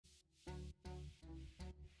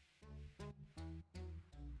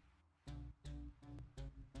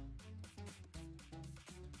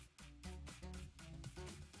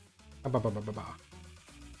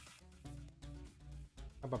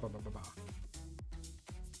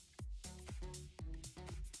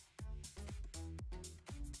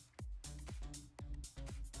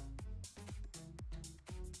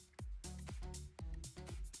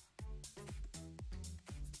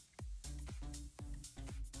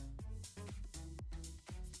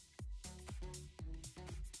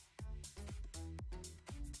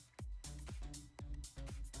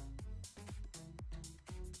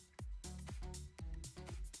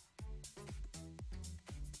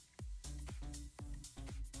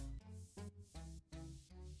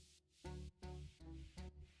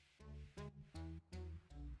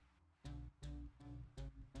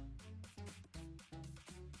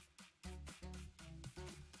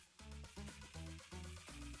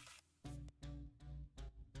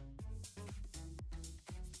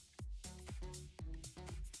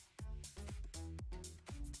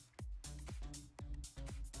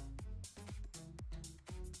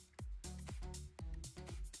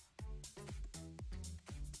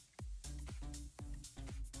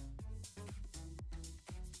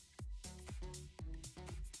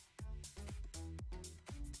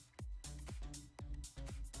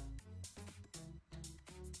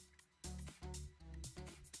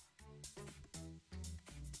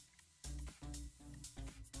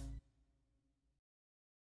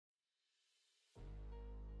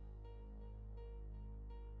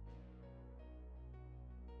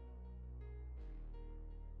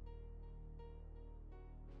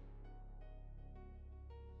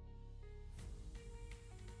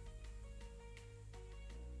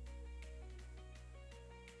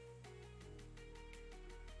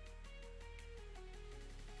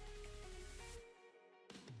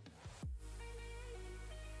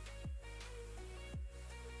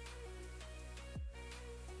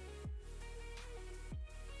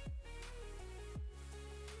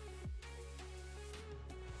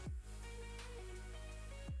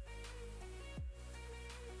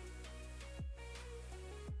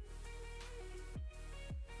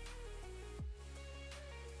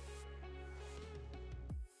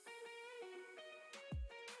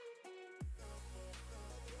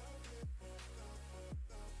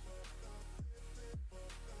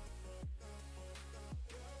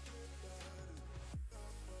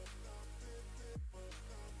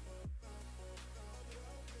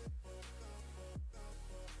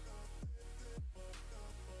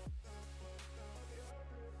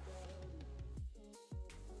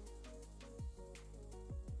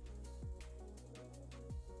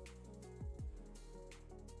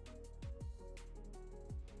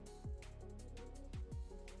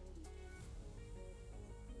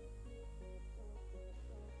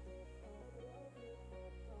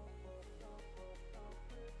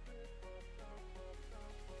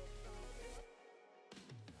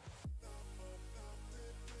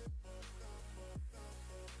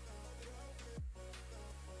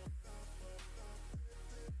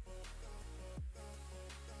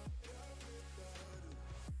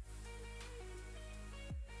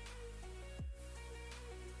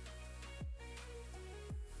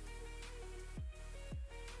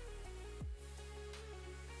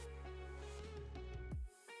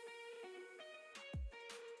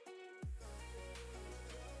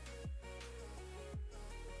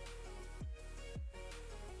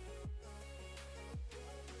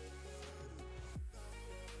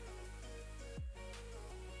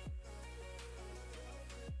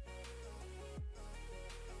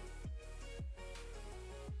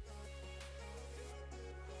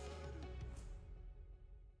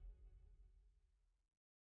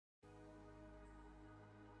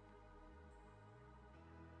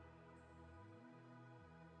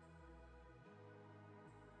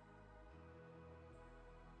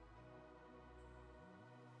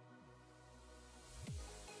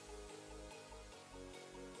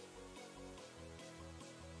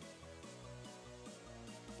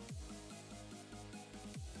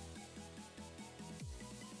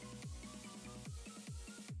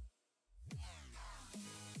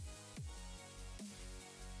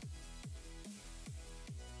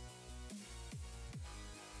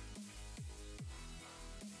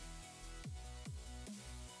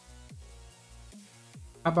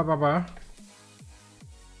Abababa.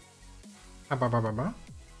 Abababa.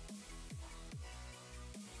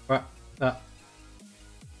 What?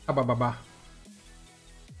 Abababa.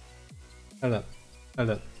 Hold up. Hold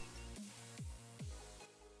up.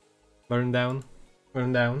 Burn down.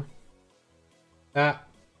 Burn down.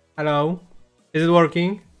 Hello? Is it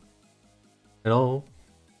working? Hello?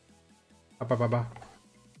 Abababa.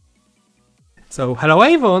 So, hello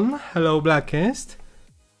Avon. Hello Blackest.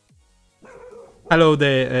 Hello,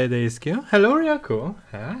 Deisky. Hello, Ryaku.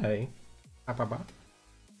 Hi. Apapa.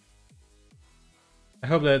 I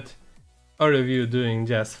hope that all of you doing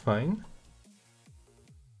just fine.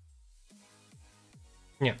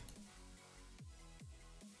 Yeah.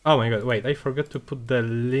 Oh my god, wait, I forgot to put the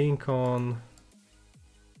link on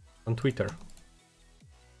Twitter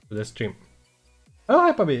to the stream. Oh,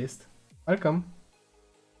 hi, Beast. Welcome.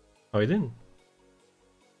 Oh, you didn't?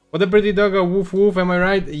 What a pretty doggo, woof woof, am I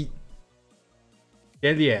right?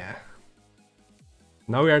 Hell yeah.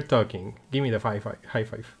 Now we are talking. Give me the high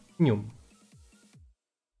five. Nyum.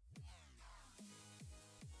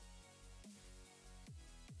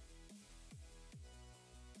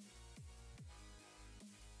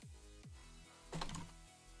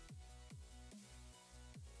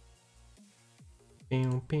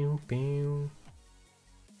 Pew, pew, pew.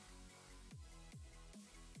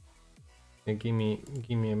 Give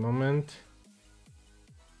me a moment.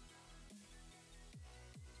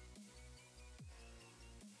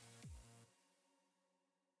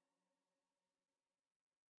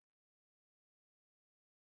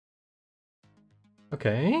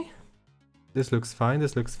 Okay. This looks fine,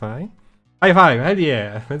 this looks fine. High five, hell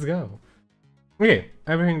yeah, let's go. Okay,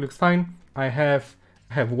 everything looks fine. I have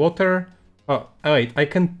water. Oh, wait, I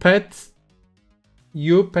can pet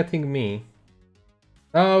you petting me.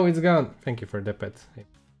 Oh, it's gone. Thank you for the pet.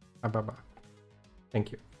 Ababa.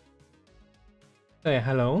 Thank you. Hey,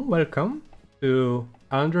 hello, welcome to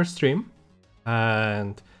another stream.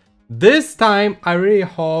 And this time I really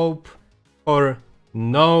hope for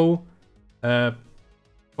no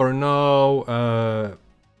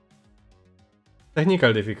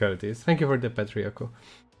technical difficulties. Thank you for the pet, Ryoko.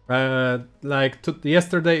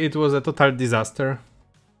 Yesterday it was a total disaster.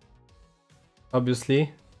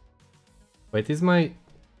 Obviously. Wait, is my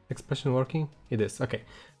expression working? It is, okay.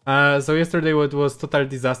 So yesterday it was total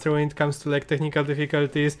disaster when it comes to like technical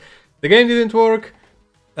difficulties. The game didn't work.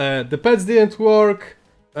 The pets didn't work.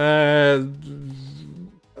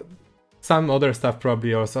 Some other stuff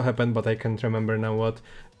probably also happened, but I can't remember now what.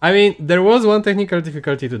 I mean, there was one technical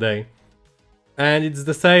difficulty today. And it's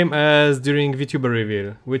the same as during Vtuber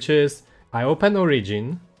reveal, which is I open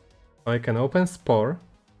Origin, so I can open Spore,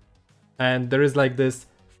 and there is like this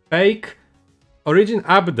fake Origin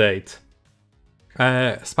update.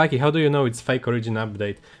 Spikey, how do you know it's fake Origin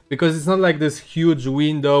update? Because it's not like this huge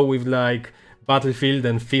window with like Battlefield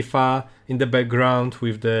and FIFA in the background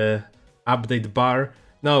with the update bar.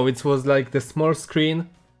 No, it was like the small screen,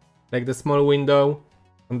 like the small window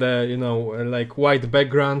on the, you know, like white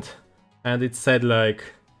background. And it said like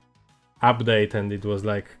update and it was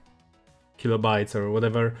like kilobytes or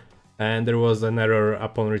whatever. And there was an error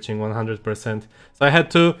upon reaching 100%. So I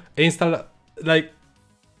had to install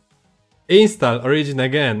Origin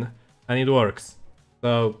again and it works.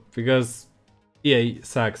 So, because EA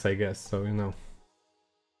sucks, I guess, so you know.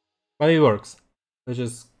 But it works, which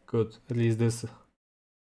is good, at least this.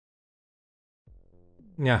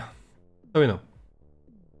 Yeah, so we know.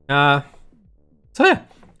 So yeah.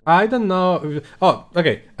 I don't know. Oh,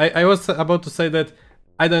 okay. I was about to say that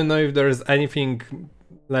I don't know if there is anything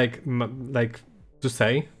like to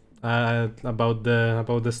say about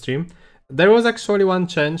the stream. There was actually one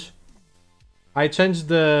change. I changed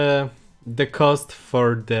the cost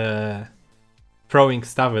for the throwing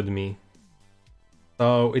stuff at me,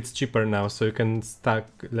 so it's cheaper now. So you can stack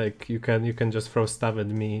like you can just throw stuff at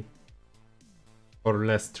me for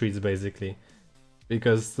less treats basically.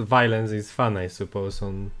 Because violence is fun, I suppose,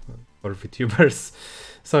 for VTubers.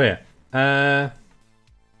 So yeah.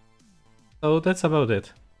 So that's about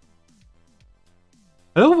it.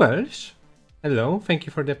 Hello, Welsh. Hello, thank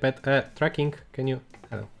you for the pet. Tracking, can you...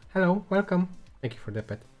 Hello. Hello, welcome. Thank you for the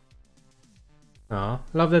pet. Oh,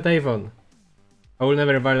 love that Avon. I will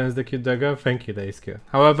never violence the cute doggo. Thank you, Daisky.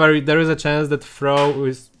 However, there is a chance that throw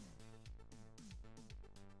is...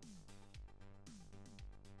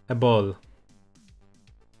 a ball.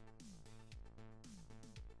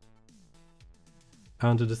 I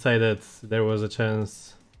wanted to say that there was a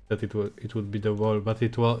chance that it would be the ball, but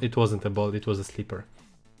it wasn't a ball, it was a sleeper.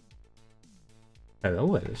 Hello,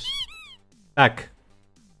 Welsh. Tack.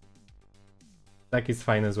 Tack is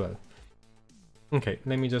fine as well. Okay,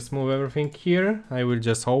 let me just move everything here. I will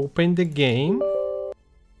just open the game.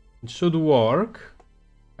 It should work,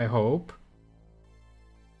 I hope.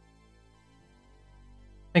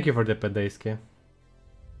 Thank you for the pet, Daisuke.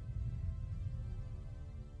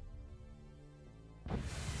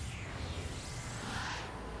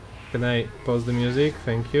 Can I pause the music?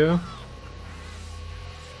 Thank you.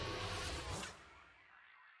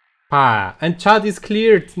 Pa! And chat is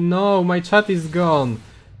cleared! No, my chat is gone!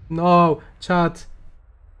 No, chat!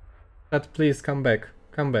 Chat, please come back.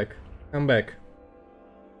 Come back. Come back.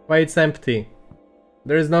 Why it's empty?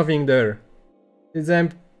 There is nothing there. It's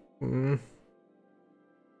empty.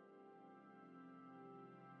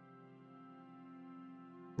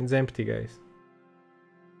 It's empty, guys.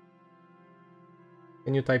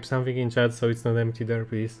 Can you type something in chat so it's not empty there,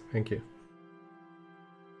 please? Thank you.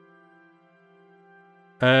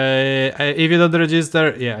 If you don't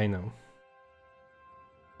register, yeah, I know.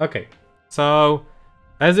 Okay, so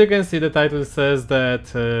as you can see, the title says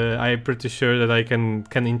that I'm pretty sure that I can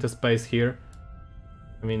into space here.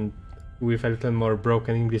 I mean, with a little more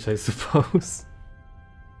broken English, I suppose.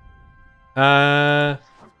 But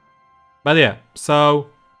yeah, so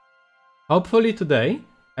hopefully today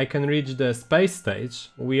I can reach the space stage.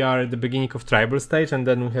 We are at the beginning of tribal stage, and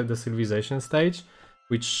then we have the civilization stage,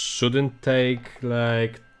 which shouldn't take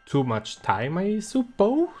like too much time, I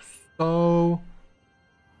suppose. So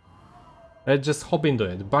let's just hop into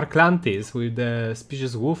it. Barclantis with the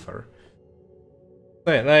species woofer.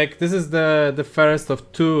 So yeah, like this is the first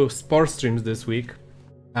of 2 Spore streams this week.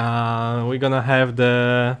 We're gonna have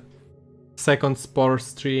the second Spore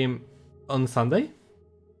stream on Sunday.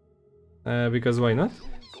 Because why not?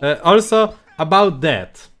 Also, about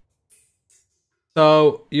that.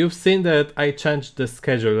 So, you've seen that I changed the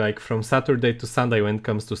schedule like from Saturday to Sunday when it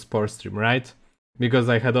comes to Spore stream, right? Because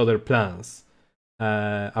I had other plans,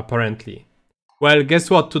 apparently. Well, guess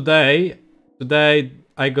what? Today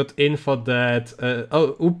I got info that,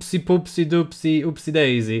 oh, oopsie poopsie doopsie, oopsie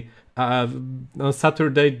daisy. On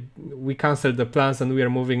Saturday we cancelled the plans and we are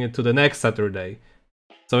moving it to the next Saturday.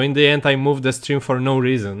 So in the end I moved the stream for no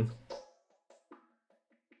reason.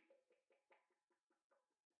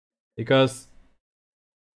 Because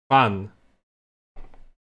fun.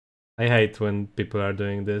 I hate when people are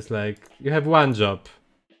doing this, like, you have one job.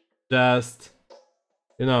 Just,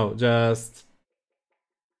 you know, just...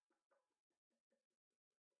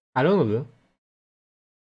 I don't know.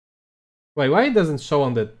 Wait, why it doesn't show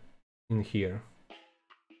on the... in here?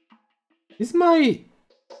 Is my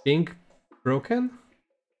thing broken?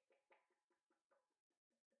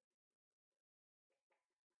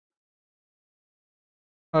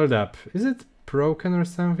 Hold up, is it broken or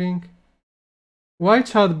something? Why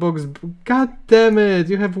chatbox? God damn it,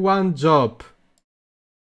 you have one job.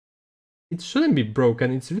 It shouldn't be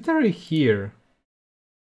broken, it's literally here.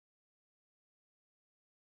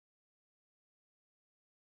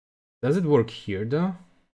 Does it work here though?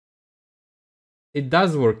 It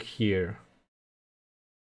does work here.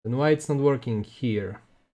 Then why it's not working here?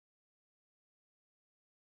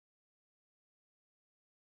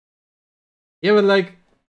 Yeah, but like,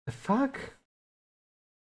 the fuck?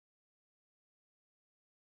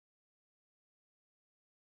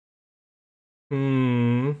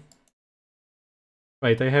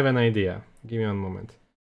 Wait, I have an idea. Give me one moment.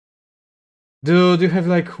 Dude, you have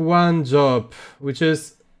like one job, which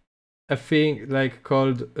is a thing like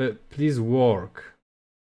called please work.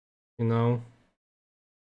 You know?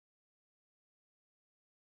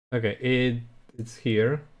 Okay, it's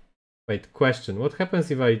here. Wait, question. What happens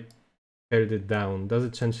if I held it down? Does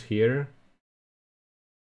it change here?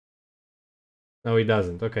 No, it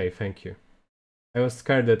doesn't. Okay, thank you. I was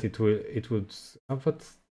scared that it would... Oh, but...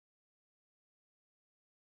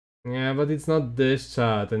 Yeah, but it's not this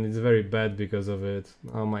chat, and it's very bad because of it.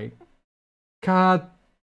 Oh my... God...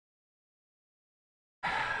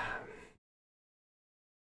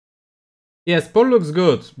 Yeah, Spore looks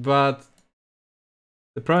good, but...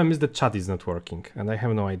 The problem is the chat is not working, and I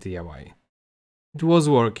have no idea why. It was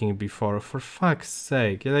working before, for fuck's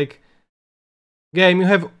sake. Like... Game, you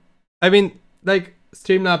have... I mean, like,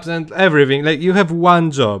 Streamlabs and everything, like, you have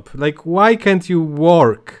one job. Like, why can't you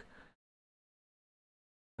work?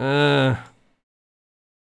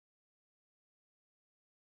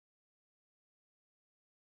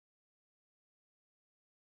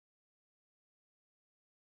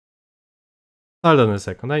 Hold on a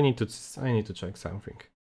second, I need to check something.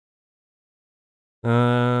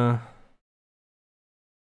 I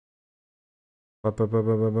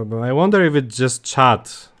wonder if it's just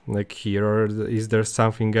chat, like here, or is there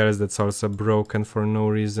something else that's also broken for no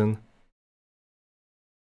reason?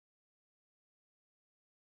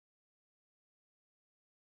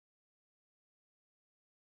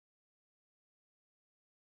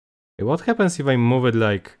 What happens if I move it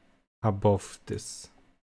like above this?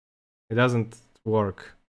 It doesn't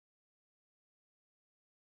work.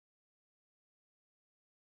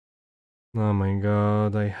 Oh my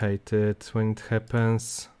god, I hate it when it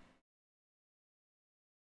happens.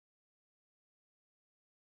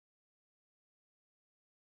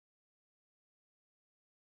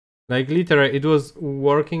 Like literally, it was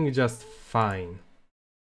working just fine.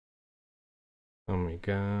 Oh my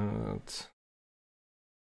god.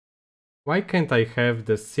 Why can't I have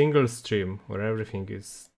the single stream where everything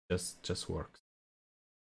is just works?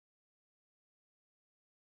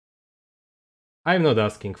 I'm not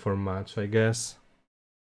asking for much, I guess.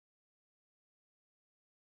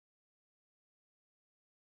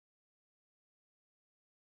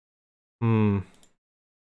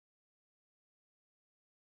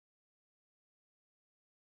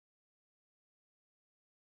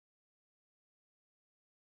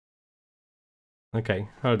 Okay,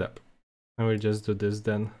 hold up. I will just do this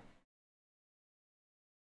then.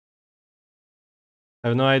 I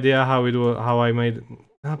have no idea how I made.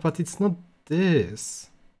 But it's not this.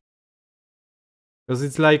 Because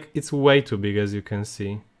it's like, it's way too big, as you can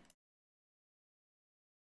see.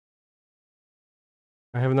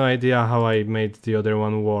 I have no idea how I made the other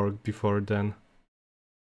one work before then.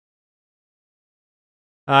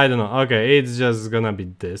 I don't know. Okay, it's just gonna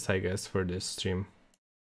be this, I guess, for this stream.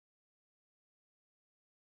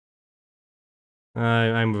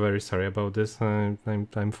 I'm very sorry about this.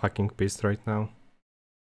 I'm fucking pissed right now.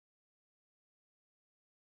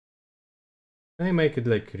 Can I make it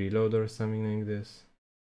like reload or something like this?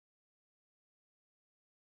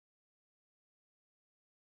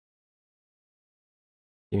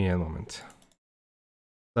 Give me a moment.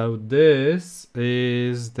 So this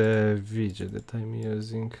is the widget that I'm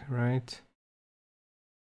using, right?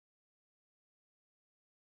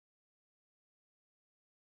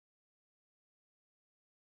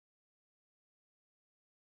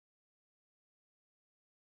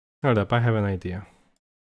 Hold up, I have an idea.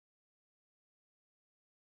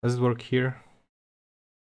 Does it work here?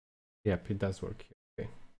 Yep, it does work here.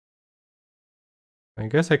 Okay. I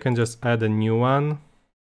guess I can just add a new one.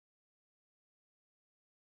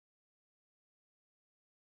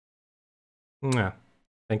 Yeah,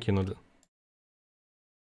 thank you, Noodle.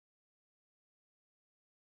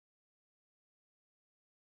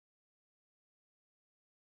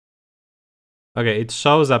 Okay, it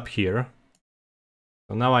shows up here.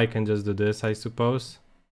 So now I can just do this, I suppose.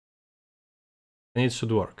 And it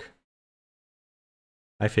should work.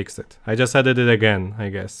 I fixed it. I just added it again, I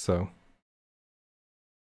guess, so.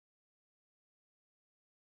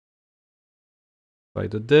 So I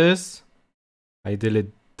do this. I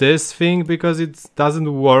delete this thing because it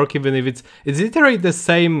doesn't work even if it's literally the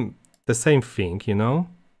same thing, you know?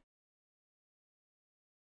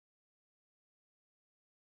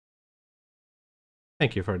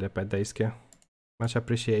 Thank you for the pet, Daisuke. Much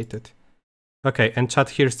appreciated. Okay, and chat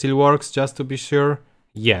here still works, just to be sure.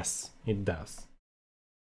 Yes, it does.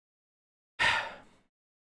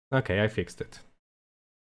 Okay, I fixed it.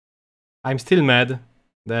 I'm still mad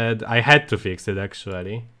that I had to fix it,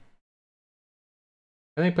 actually.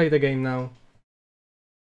 Can I play the game now?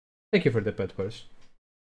 Thank you for the pet push.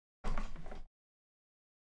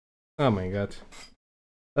 Oh my god.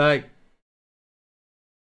 Like...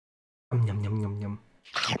 Yum yum yum yum.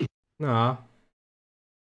 Aw.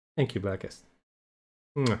 Thank you, Blackest.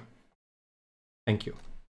 Thank you.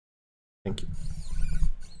 Thank you.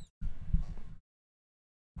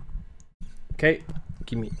 Okay,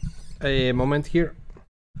 give me a moment here.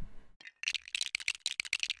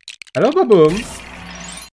 Hello, Baboom!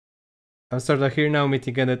 I'm sort of here now,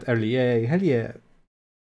 meeting ended early. Yay, hell yeah.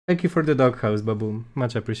 Thank you for the doghouse, Baboom.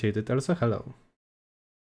 Much appreciated. Also, hello.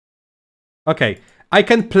 Okay, I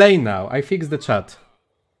can play now. I fixed the chat.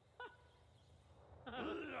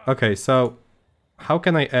 Okay, so how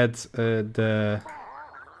can I add the...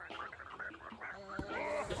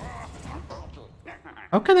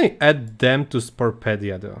 How can I add them to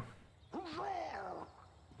Sporepedia though?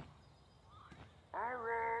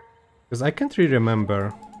 Because I can't really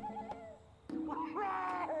remember.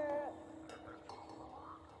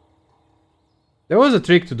 There was a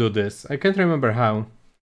trick to do this. I can't remember how.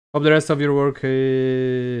 Hope the rest of your work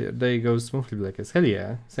day goes smoothly, Blackest. Hell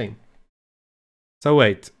yeah, same. So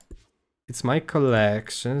wait. It's my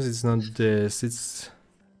collections, it's not this, it's...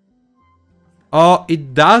 Oh,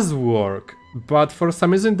 it does work, but for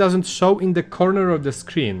some reason it doesn't show in the corner of the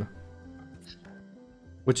screen.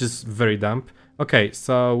 Which is very dumb. Okay,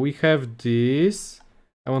 so we have this.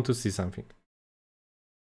 I want to see something.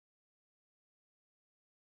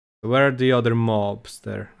 Where are the other mobs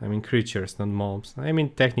there? I mean creatures, not mobs. I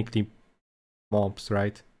mean technically mobs,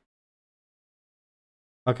 right?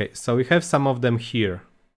 Okay, so we have some of them here.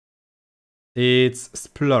 It's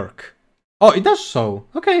Splurk. Oh, it does show.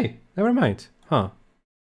 Okay, never mind. Huh.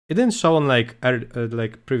 It didn't show on like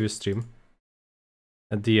previous stream.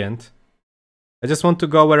 At the end. I just want to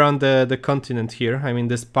go around the continent here. I mean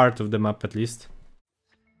this part of the map at least.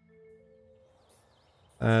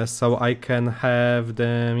 So I can have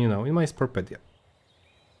them, you know, in my Sporepedia.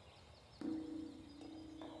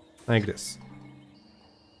 like this.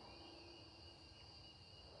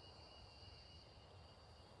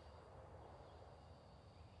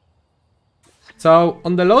 So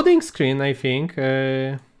on the loading screen, I think.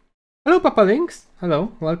 Hello, Papa Links.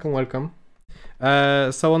 Hello, welcome, welcome.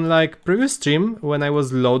 So on like previous stream, when I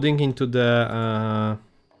was loading into the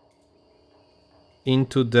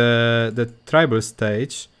tribal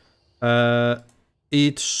stage,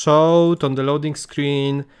 it showed on the loading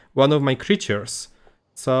screen one of my creatures.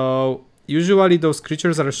 So usually those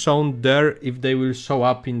creatures are shown there if they will show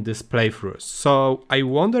up in this playthrough. So I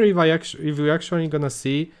wonder if we're actually gonna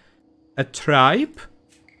see a tribe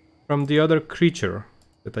from the other creature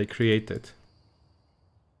that I created.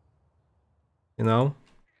 You know?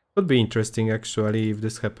 Would be interesting actually if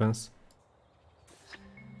this happens.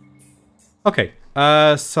 Okay,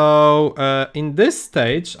 so in this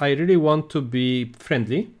stage I really want to be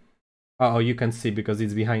friendly. Oh, you can see because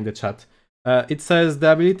it's behind the chat. It says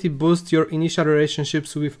the ability boosts your initial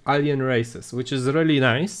relationships with alien races, which is really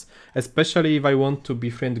nice, especially if I want to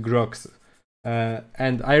befriend Grox.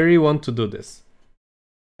 And I really want to do this.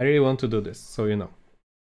 So you know.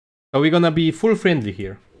 So we're gonna be full friendly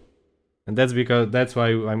here. And that's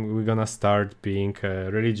why we're gonna start being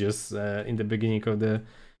religious in the beginning of the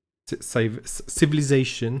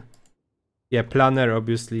civilization. Yeah, planner,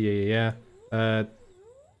 obviously, yeah. The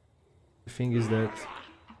thing is that...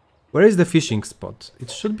 Where is the fishing spot? It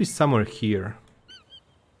should be somewhere here.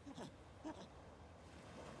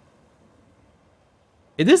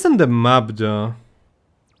 It is on the map, though.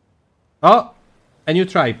 Oh! A new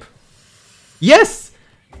tribe. Yes!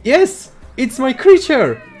 Yes! It's my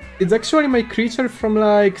creature! It's actually my creature from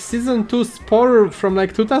like season 2 Spore from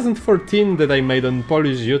like 2014 that I made on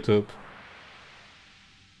Polish YouTube.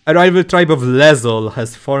 A rival tribe of Lezol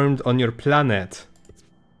has formed on your planet.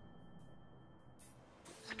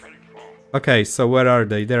 Okay, so where are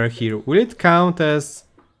they? They are here. Will it count as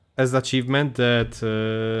achievement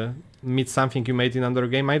that meets something you made in another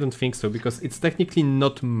game? I don't think so, because it's technically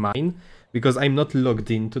not mine, because I'm not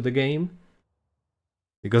logged into the game.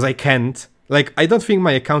 Because I can't. Like, I don't think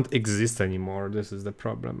my account exists anymore. This is the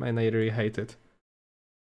problem, and I really hate it.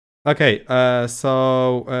 Okay,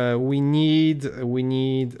 so we need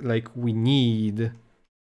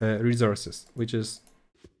resources, which is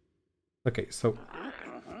okay. So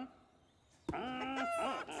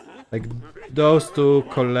like those to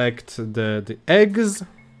collect the eggs,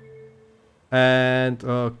 and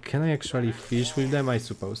can I actually fish with them? I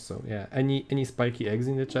suppose so. Yeah. Any spiky eggs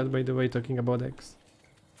in the chat, by the way? Talking about eggs.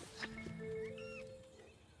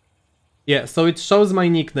 Yeah, so it shows my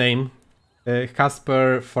nickname,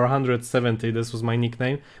 Casper 470. This was my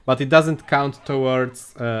nickname, but it doesn't count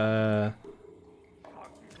towards the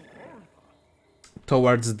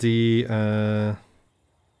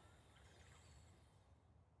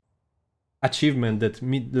achievement that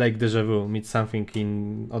like Deja Vu meets something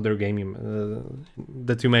in other game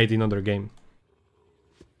that you made in other game.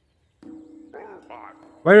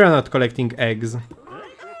 Why are you not collecting eggs?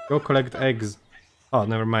 Go collect eggs. Oh,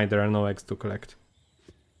 never mind, there are no eggs to collect.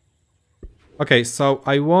 Okay, so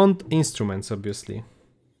I want instruments, obviously.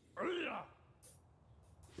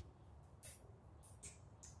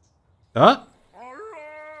 Ah!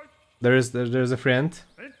 There's a friend.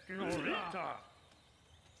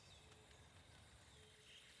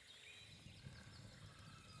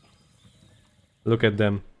 Look at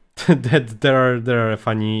them. There are a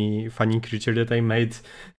funny creature that I made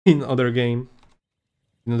in other game.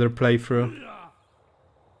 In other playthrough.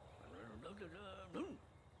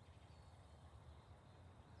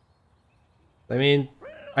 I mean,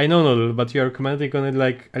 I know Noodle, but you are commenting on it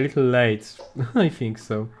like a little late. I think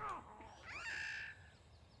so.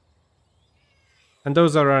 And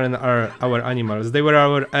those are our animals. They were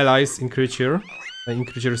our allies in creature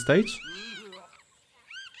stage.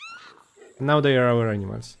 Now they are our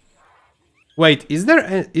animals. Wait, is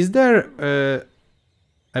there?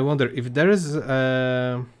 I wonder if there is.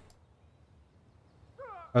 I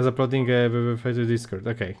was uploading a to Discord.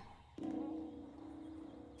 Okay.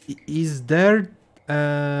 Is there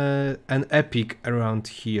an epic around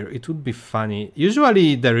here? It would be funny.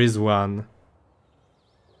 Usually there is one.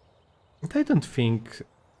 But I don't think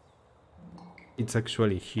it's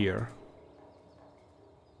actually here.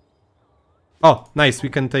 Oh, nice. We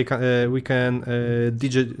can take take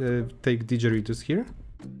didgeridos here.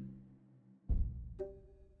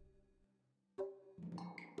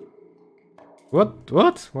 What?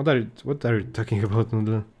 What are you talking about,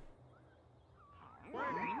 Noodle?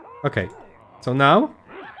 Okay, so now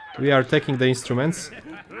we are taking the instruments,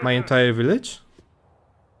 my entire village.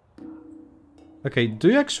 Okay, do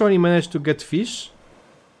you actually manage to get fish?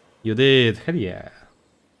 You did, hell yeah.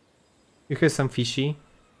 You have some fishy.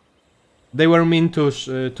 They were mean to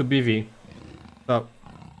BV.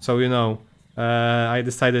 So you know, I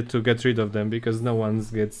decided to get rid of them because no one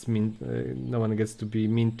gets to be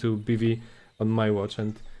mean to BV on my watch,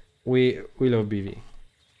 and we love BV.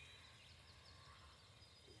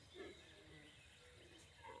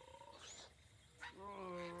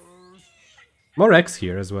 More eggs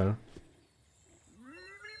here as well.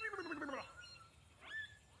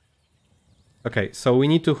 Okay, so we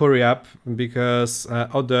need to hurry up because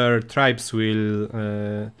other tribes will...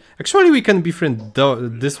 Actually, we can befriend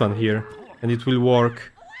this one here and it will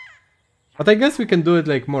work. But I guess we can do it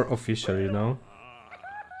like more official, you know?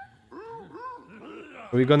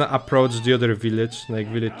 We're gonna approach the other village, like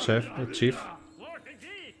village chief.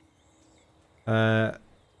 And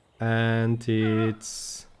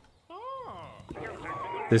it's...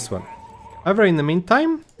 this one. However, in the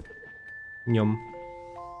meantime... Nyom.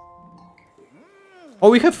 Oh,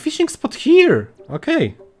 we have fishing spot here!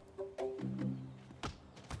 Okay.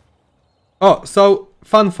 Oh, so,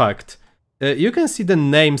 fun fact. You can see the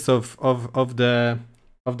names of the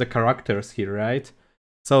characters here, right?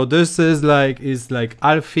 So this is like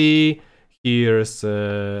Alfie, here's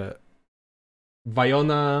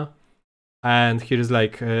Viona, and here's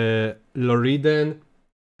like Loriden.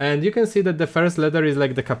 And you can see that the first letter is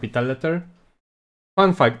like the capital letter.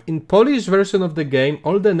 Fun fact, in Polish version of the game,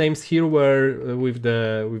 all the names here were with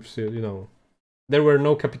you know, there were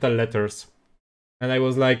no capital letters. And I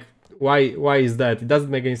was like, why is that? It doesn't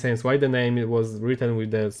make any sense. Why the name was written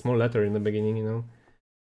with the small letter in the beginning, you know?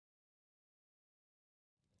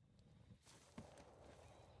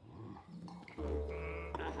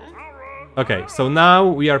 Okay, so now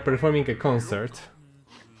we are performing a concert.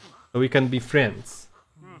 So we can be friends.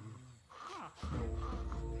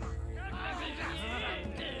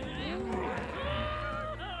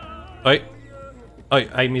 Oi,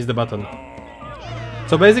 I missed the button.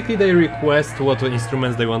 So basically they request what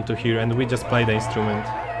instruments they want to hear and we just play the instrument.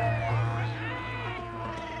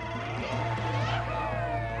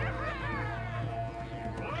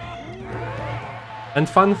 And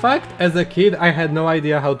fun fact, as a kid I had no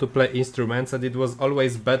idea how to play instruments and it was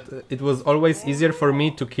always easier for me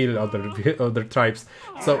to kill other tribes.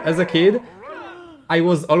 So as a kid, I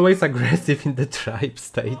was always aggressive in the tribe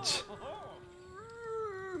stage.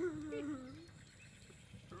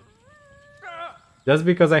 Just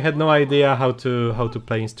because I had no idea how to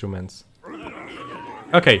play instruments.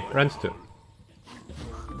 Okay, round 2.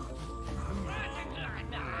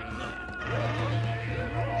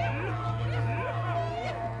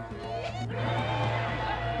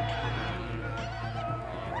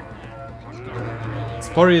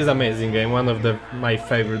 Spore is an amazing game, one of my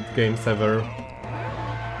favorite games ever.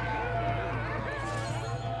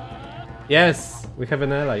 Yes, we have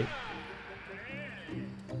an ally.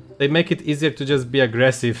 They make it easier to just be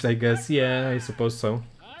aggressive, I guess. Yeah, I suppose so.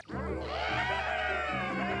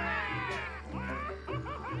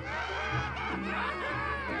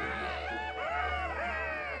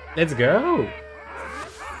 Let's go!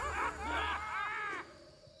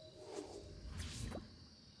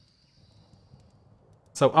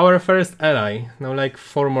 So our first ally. Now like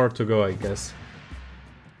 4 more to go, I guess.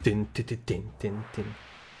 Tin, tin, tin, tin, tin, tin.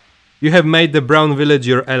 You have made the Brown Village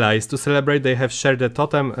your allies. To celebrate, they have shared a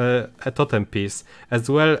totem piece, as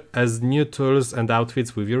well as new tools and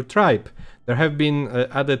outfits with your tribe. They have been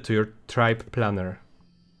added to your tribe planner.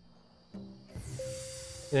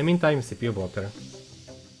 In the meantime, sip of water.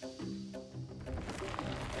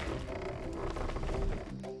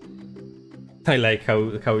 I like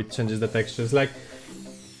how it changes the textures. Like,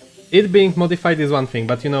 it being modified is one thing,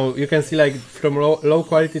 but you know, you can see like from low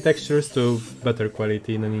quality textures to better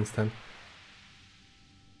quality in an instant.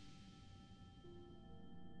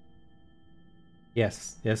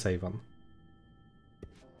 Yes, Avon.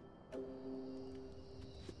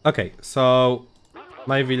 Okay, so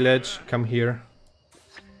my village, come here.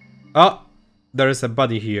 Oh, there is a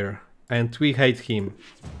buddy here, and we hate him.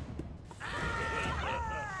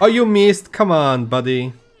 Oh, you missed! Come on,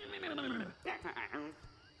 buddy.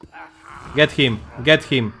 Get him! Get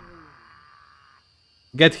him!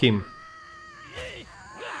 Get him!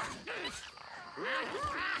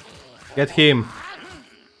 Get him!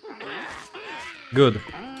 Good.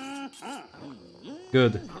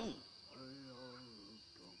 Good.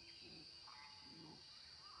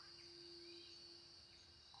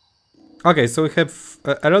 Okay, so we have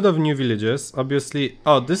a lot of new villages, obviously.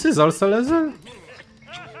 Oh, this is also leather?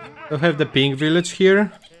 We have the pink village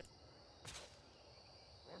here.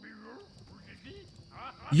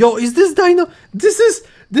 Yo, is this dino? This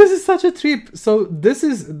This is such a trip. So this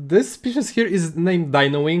species here is named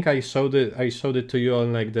Dino-Wing. I showed it to you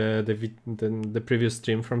on like the previous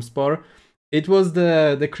stream from Spore. It was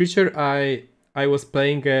the creature I was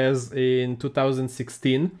playing as in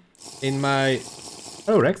 2016 in my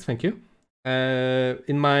Rex, thank you.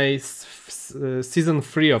 In my season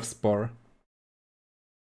 3 of Spore.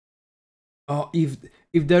 Oh, if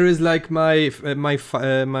there is like my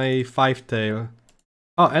 5-tail.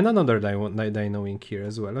 Oh, and another Dino-Wing here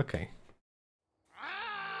as well. Okay.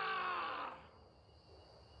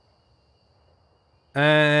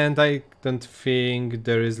 And I don't think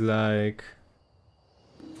there is like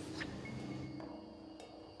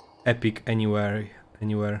epic anywhere.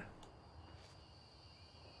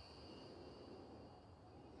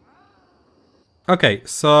 Okay,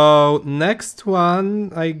 so next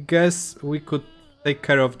one, I guess we could take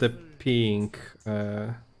care of the pink.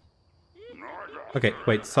 Okay,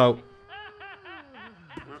 wait, so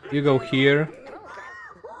you go here,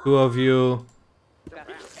 2 of you,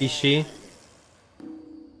 Ishi.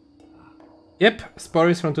 Yep, Spore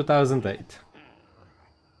is from 2008.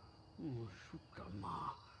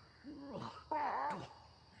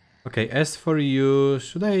 Okay, as for you,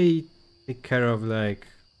 should I take care of like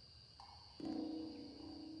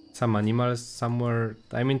some animals somewhere?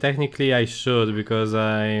 I mean, technically I should because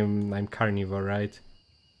I'm carnivore, right?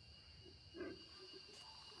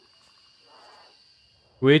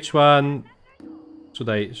 Which one should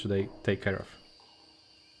I take care of?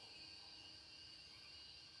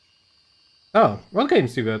 Oh, what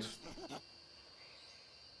games you got?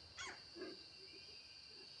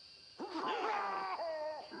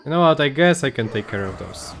 You know what, I guess I can take care of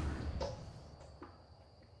those.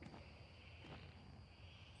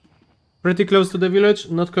 Pretty close to the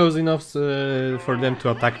village, not close enough for them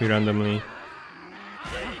to attack me randomly.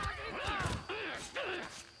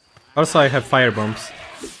 Also, I have fire bombs.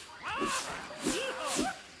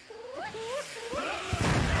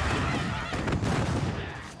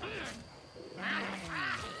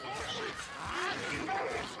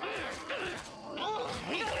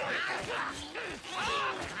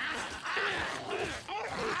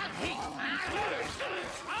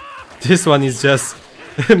 This one is just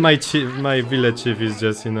my village chief is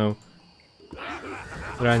just, you know,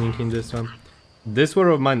 running in this one. This war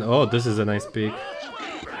of mine. Oh, this is a nice pick.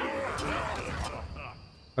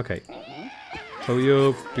 Okay, so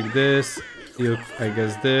you pick this. You, I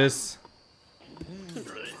guess this.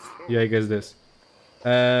 Yeah, I guess this.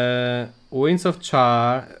 Winds of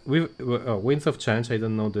Winds of Change. I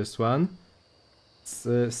don't know this one.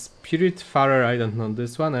 Spiritfarer, I don't know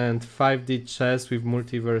this one, and 5D chess with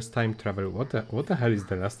multiverse time travel. What the hell is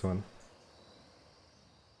the last one?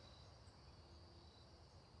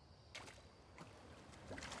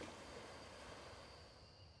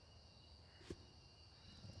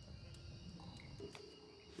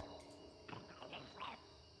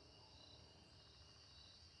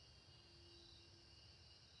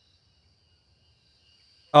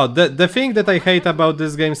 Oh, the thing that I hate about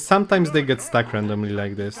this game, sometimes they get stuck randomly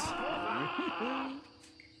like this.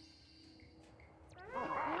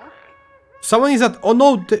 Someone is at. Oh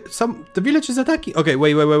no, the village is attacking. Okay,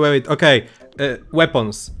 wait. Okay,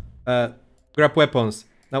 weapons. Grab weapons.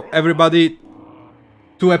 Now everybody,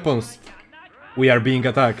 2 weapons. We are being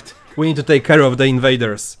attacked. We need to take care of the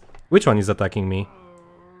invaders. Which one is attacking me?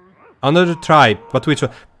 Another tribe, but which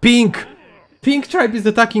one? Pink! Pink tribe is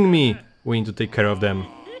attacking me. We need to take care of them.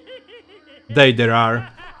 There are.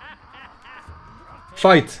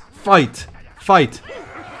 Fight! Fight! Fight!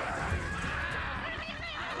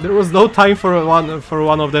 There was no time for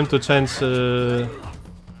one of them to change to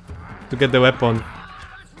get the weapon.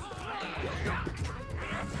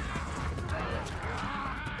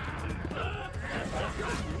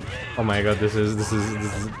 Oh my god,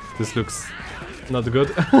 this looks not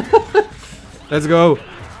good. Let's go.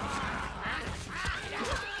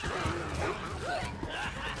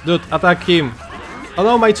 Dude, attack him! Oh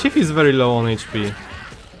no, my chief is very low on HP.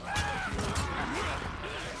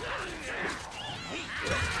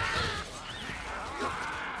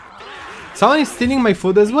 Someone is stealing my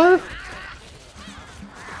food as well?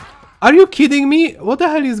 Are you kidding me? What the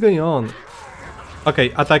hell is going on?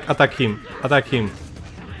 Okay, attack him. Attack him.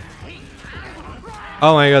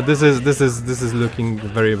 Oh my god, this is looking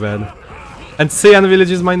very bad. And Saiyan village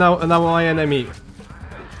is now my enemy.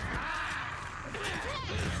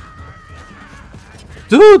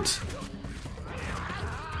 Dude!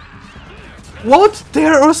 What? They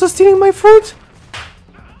are also stealing my food?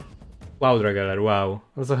 Wow, Dragalar, wow.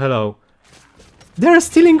 Also, hello. They're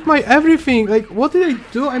stealing my everything! Like, what did I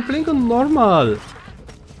do? I'm playing on normal!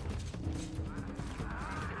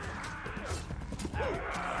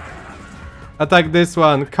 Attack this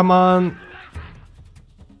one, come on.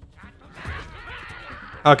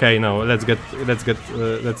 Okay, no, let's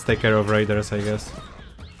take care of raiders, I guess.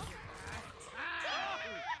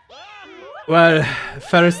 Well,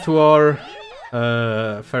 first war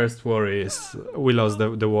is we lost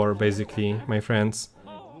the war, basically, my friends.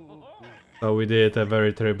 So we did a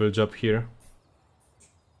very terrible job here.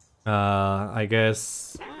 I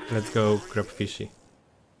guess let's go grab fishy.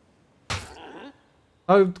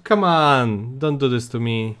 Oh, come on! Don't do this to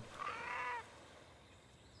me.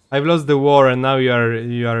 I've lost the war and now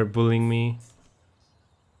you are bullying me.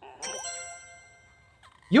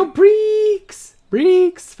 Yo, Bricks!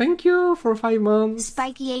 Bricks, thank you for 5 months.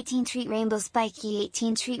 Spikey 18 treat rainbow, Spikey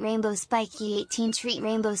 18 treat rainbow, Spikey 18 treat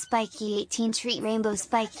rainbow, Spikey 18 treat rainbow,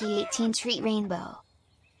 Spikey 18 treat rainbow.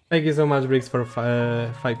 Thank you so much, Bricks, for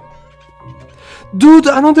 5. Dude,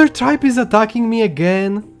 another tribe is attacking me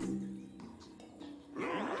again.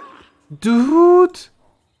 Dude!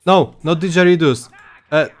 No, not didgeridoo.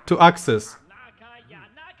 To access.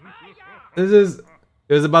 There's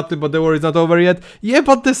a battle, but the war is not over yet. Yeah,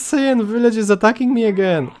 but the Saiyan village is attacking me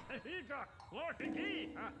again.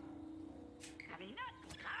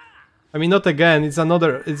 I mean, not again. It's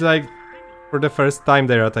another. It's like for the first time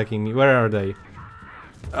they're attacking me. Where are they?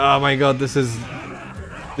 Oh my god, this is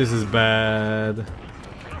bad.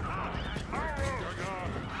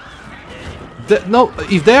 No,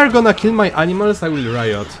 if they are gonna kill my animals, I will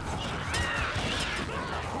riot.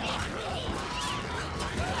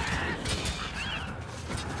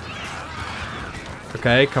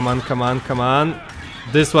 Okay, come on, come on, come on.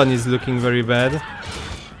 This one is looking very bad.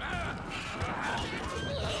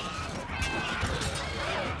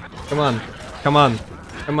 Come on, come on,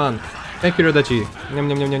 come on. Thank you, Rodachi. Nyam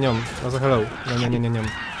nyam nyam nyam nyam. Also hello. Nyam nyam nyam nyam.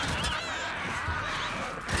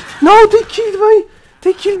 No, they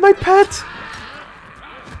killed my pet.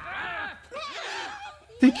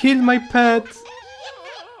 They killed my pet.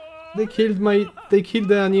 They killed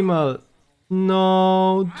the animal.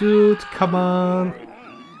 No, dude, come on.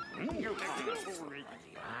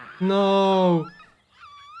 No.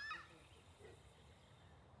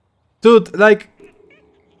 Dude, like,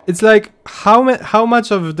 it's like how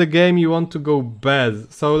much of the game you want to go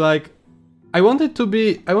bad. So like I wanted to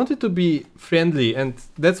be friendly, and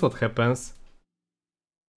that's what happens.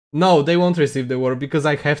 No, they won't receive the war because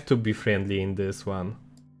I have to be friendly in this one.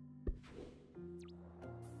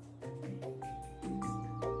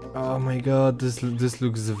 Oh my god, this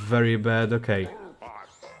looks very bad. Okay.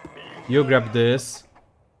 You grab this.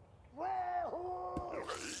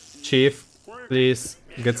 Chief, please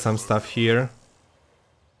get some stuff here.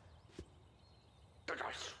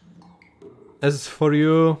 As for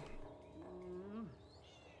you...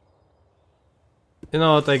 You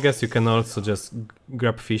know what, I guess you can also just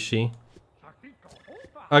grab fishy.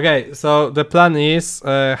 Okay, so the plan is,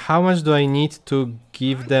 how much do I need to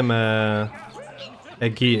give them a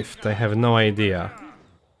gift? I have no idea.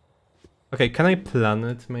 Okay, can I plan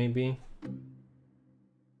it maybe?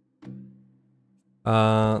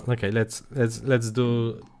 Okay, let's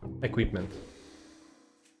do equipment.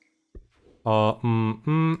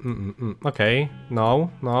 Okay,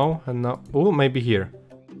 no, and no. Oh, maybe here.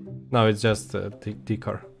 No, it's just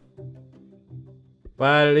decor.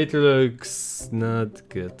 Well, it looks not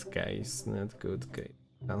good, guys. Not good, guys.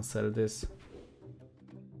 Cancel this.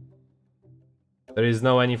 There is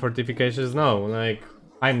no any fortifications. No, like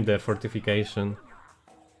I'm the fortification,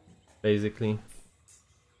 basically.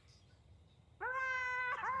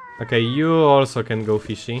 Okay, you also can go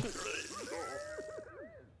fishy.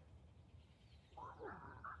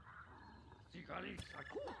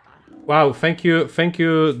 Wow, thank you,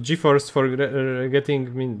 GeForce, for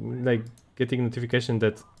getting me, like, getting notification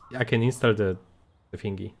that I can install the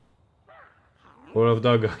thingy. World of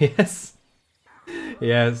Doggo, yes,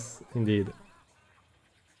 yes, indeed.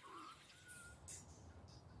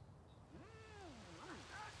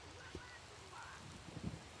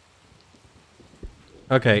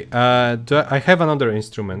 Okay, I have another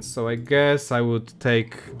instrument, so I guess I would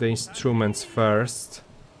take the instruments first.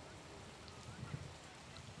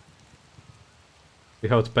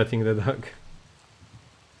 Without petting the dog.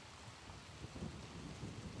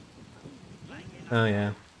 Oh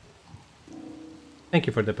yeah. Thank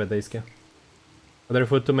you for the pet, Daisuke. Gather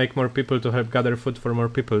food to make more people, to help gather food for more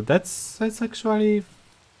people. That's actually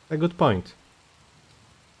a good point.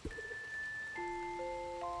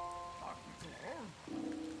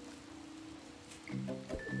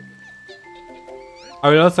 I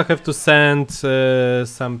will also have to send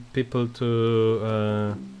some people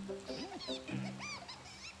to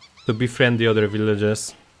befriend the other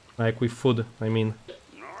villages, like with food, I mean.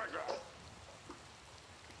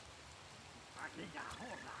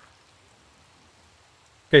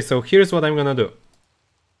 Okay, so here's what I'm gonna do.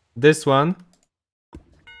 This one,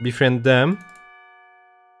 befriend them.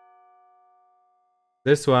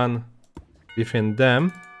 This one, befriend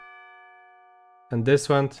them. And this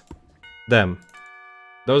one, them.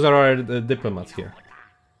 Those are our diplomats here.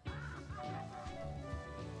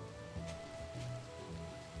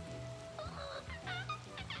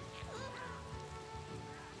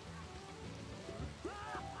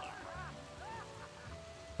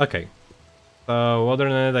 Okay. So, other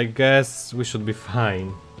than that, I guess we should be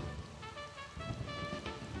fine.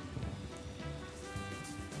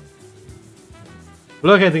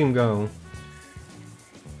 Look at him go.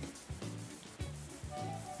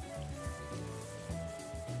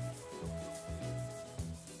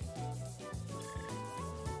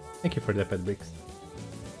 Thank you for the pet bricks.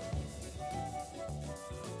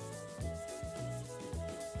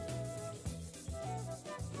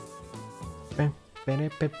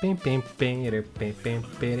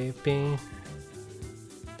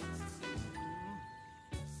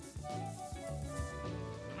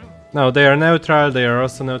 No, they are neutral, they are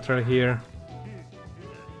also neutral here.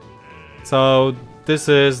 So this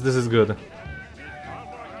is good.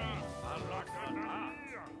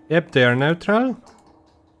 Yep, they are neutral.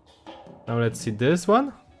 Now let's see this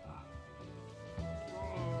one.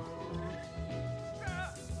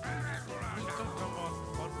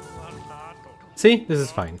 See, this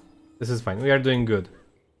is fine. This is fine. We are doing good.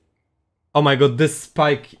 Oh my god, this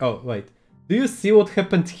spike. Oh, wait. Do you see what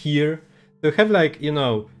happened here? You have like, you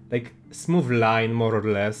know, like smooth line more or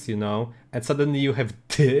less, you know, and suddenly you have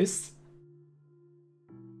this.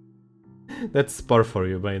 That's Spore for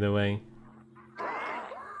you, by the way.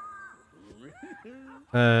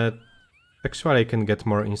 Actually, I can get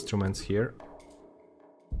more instruments here,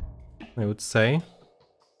 I would say.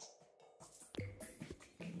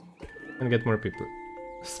 And get more people.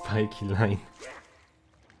 Spiky line.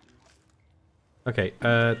 Okay,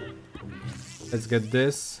 let's get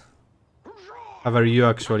this. However, you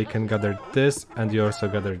actually can gather this, and you also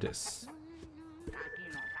gather this.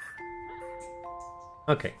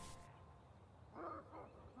 Okay.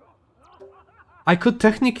 I could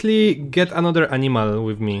technically get another animal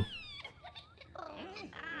with me.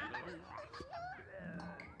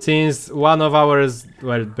 Since one of ours,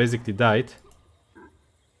 well, basically died.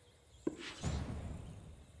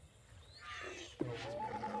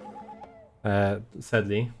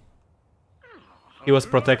 Sadly. He was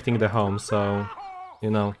protecting the home, so,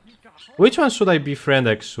 you know. Which one should I befriend,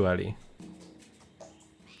 actually?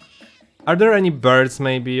 Are there any birds,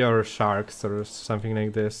 maybe, or sharks, or something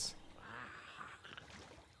like this?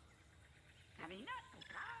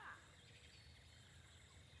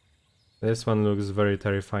 This one looks very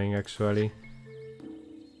terrifying, actually.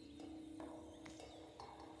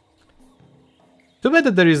 Too bad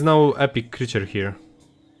that there is no epic creature here.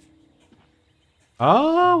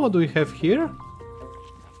 Oh, what do we have here?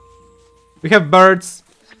 We have birds.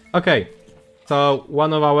 Okay, so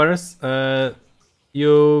one of ours,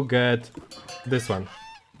 you get this one.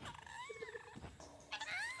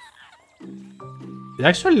 It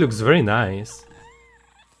actually looks very nice.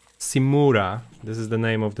 Simura, this is the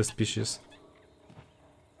name of the species.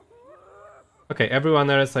 Okay, everyone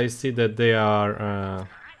else, I see that they are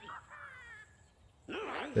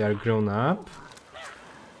grown up.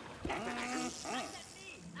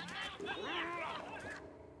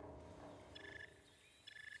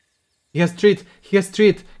 He has treat, he has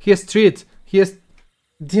treat, he has treat, he has...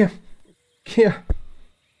 Damn. Yeah.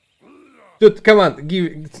 Dude, come on,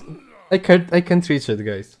 give... I can't reach it,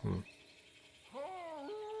 guys.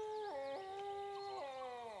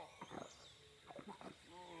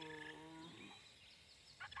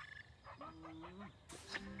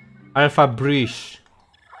 Alpha Brish.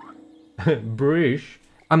 Brish.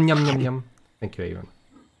 Yum yum yum. Thank you, Avon.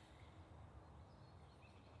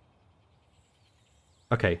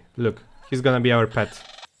 Okay, look. He's gonna be our pet.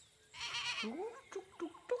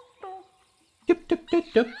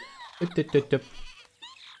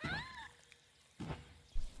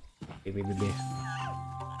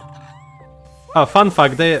 Oh, fun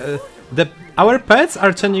fact, our pets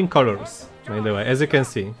are changing colors, by the way, as you can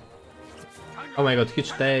see. Oh my god,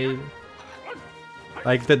 huge tail.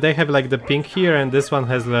 Like, they have like the pink here, and this one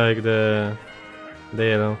has like the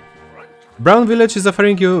yellow. Brown Village is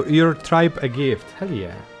offering you your tribe a gift. Hell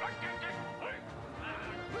yeah.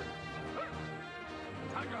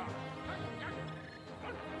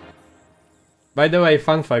 By the way,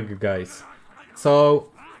 fun fact, guys. So,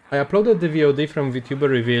 I uploaded the VOD from Vtuber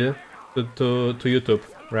reveal to YouTube,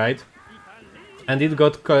 right? And it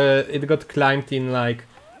got climbed in like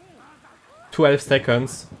 12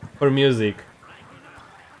 seconds for music.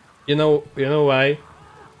 You know why?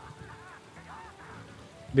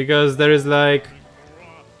 because there is like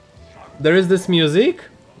this music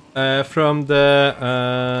from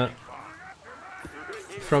the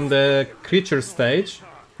creature stage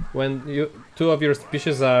when two of your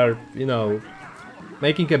species are, you know,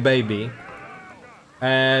 making a baby,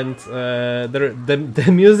 and the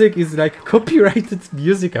music is like copyrighted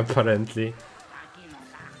music apparently.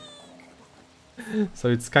 So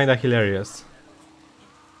it's kinda hilarious.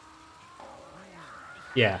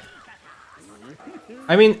 Yeah.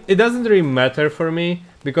 I mean, it doesn't really matter for me,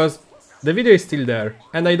 because the video is still there,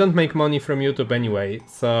 and I don't make money from YouTube anyway,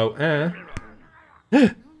 so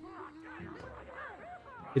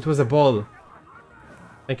It was a ball.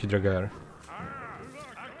 Thank you, Dragar.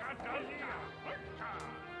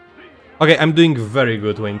 Okay, I'm doing very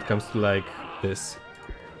good when it comes to like this.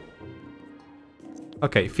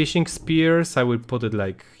 Okay, fishing spears, I will put it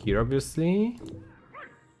like here, obviously.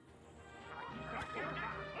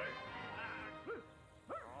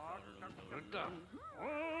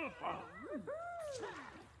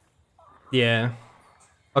 Yeah.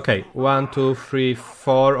 Okay, 1, 2, 3,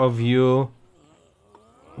 4 of you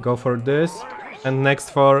go for this, and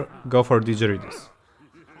next 4 go for didgeridoo.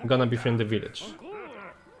 I'm gonna befriend the village.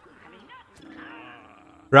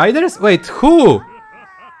 Riders? Wait, who?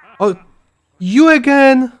 Oh, you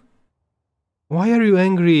again? Why are you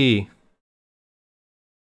angry?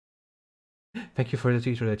 Thank you for the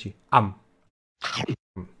tweet, Rechi.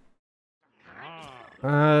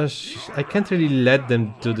 I can't really let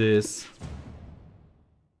them do this.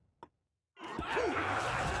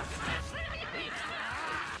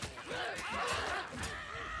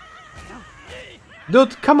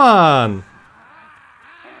 Dude, come on!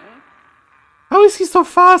 How is he so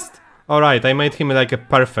fast? Alright, I made him like a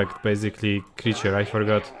perfect, basically, creature, I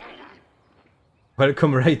forgot.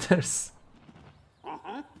 Welcome, Raiders.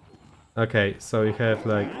 Okay, so we have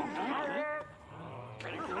like...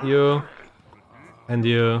 you... and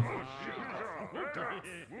you...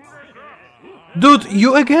 Dude,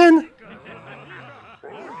 you again?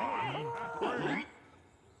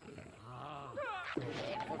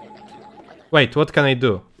 Wait, what can I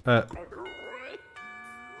do?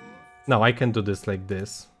 No, I can do this like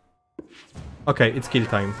this. Okay, it's kill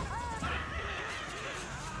time.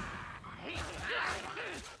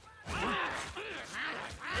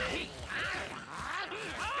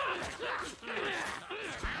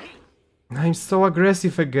 I'm so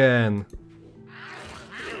aggressive again.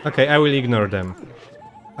 Okay, I will ignore them.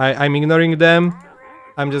 I'm ignoring them.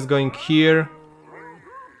 I'm just going here.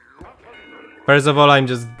 First of all,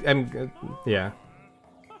 yeah.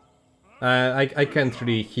 I can't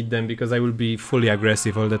really hit them because I will be fully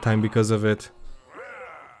aggressive all the time because of it.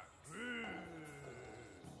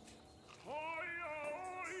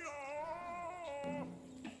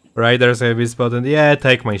 Riders have been spotted. Yeah,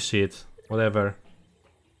 take my shit. Whatever.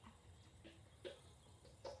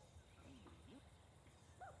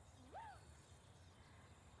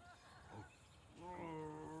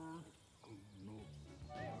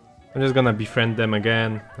 I'm just gonna befriend them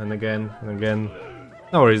again and again and again.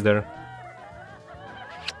 No worries there.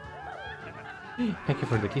 Thank you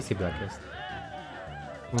for the kissy blacklist.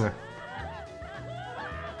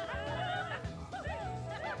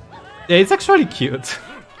 Yeah, it's actually cute.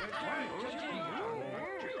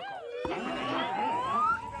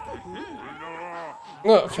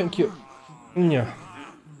 Oh, thank you. Yeah.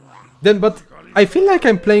 Then, but I feel like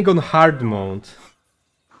I'm playing on hard mode.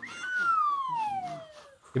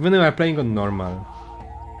 Even though I'm playing on normal.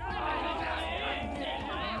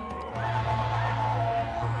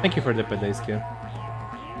 Thank you for the pedestal.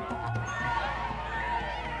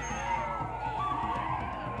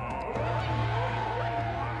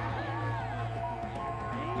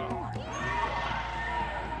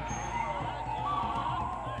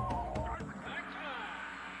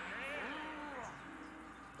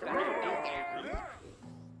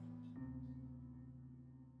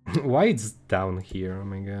 Why it's down here? Oh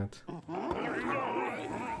my god.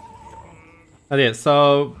 Oh yeah,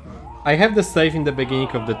 so I have the save in the beginning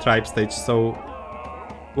of the tribe stage, so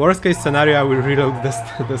worst case scenario I will reload the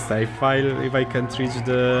save file if I can't reach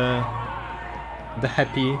the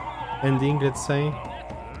happy ending, let's say.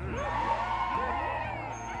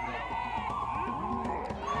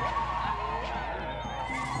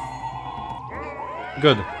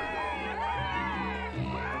 Good.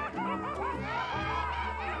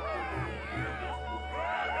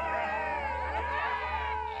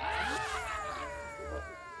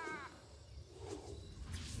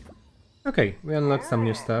 Okay, we unlocked some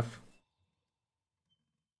new stuff.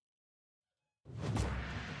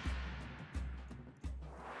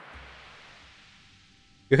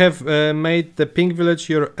 You have made the pink village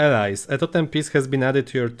your allies. A totem piece has been added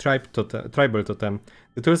to your tribal totem.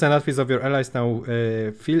 The tools and outfits of your allies now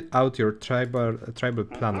fill out your tribal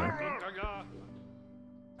planner.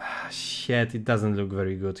 Ah, shit, it doesn't look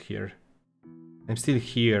very good here. I'm still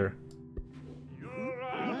here.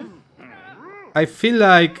 I feel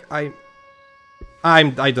like I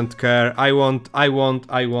don't care. I won't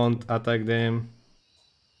attack them.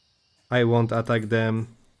 I won't attack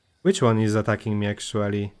them. Which one is attacking me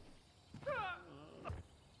actually?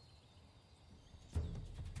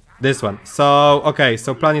 This one. So, okay,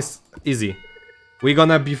 so plan is easy. We're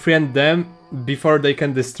gonna befriend them before they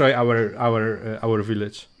can destroy our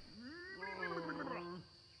village.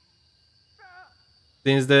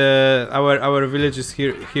 Since our village is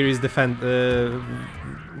here is defend.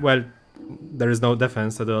 Well, there is no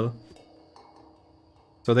defense at all,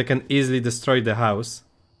 so they can easily destroy the house.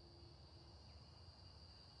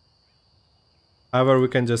 However, we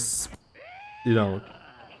can just, you know,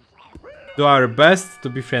 do our best to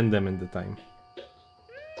befriend them in the time.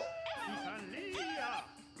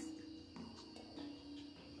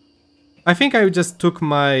 I think I just took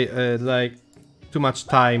my like too much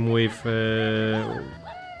time with you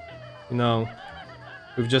know,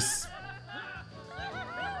 with just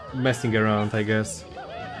messing around, I guess.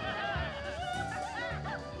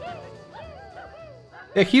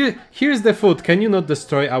 Yeah, here's the food. Can you not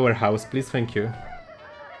destroy our house, please? Thank you.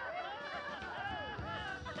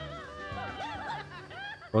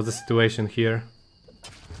 What's the situation here?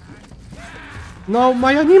 No,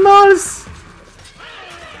 my animals!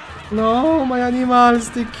 No, my animals,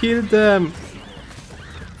 they killed them.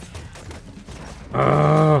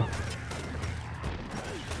 Oh.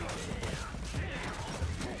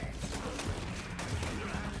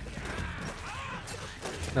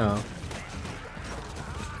 No.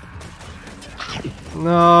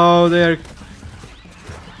 No, they're...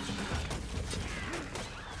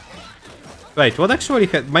 Wait, what actually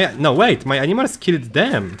had... No, wait, my animals killed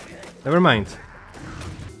them. Never mind.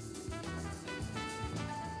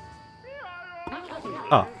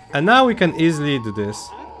 Oh, and now we can easily do this.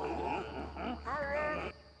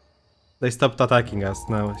 They stopped attacking us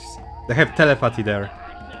now. They have telepathy there.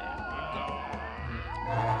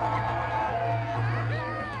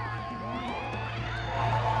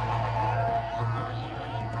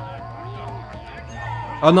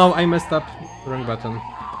 Oh no, I messed up. Wrong button.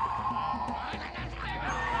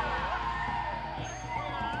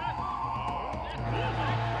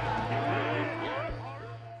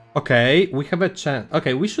 Okay, we have a chance.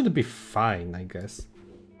 Okay, we should be fine, I guess.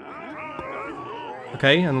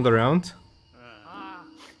 Okay, another round.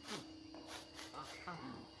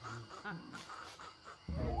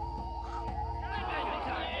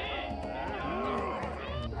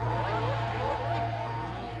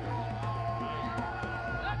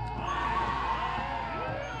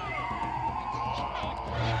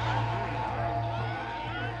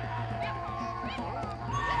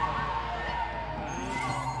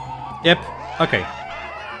 Yep, okay.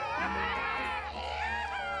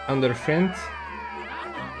 Under friend.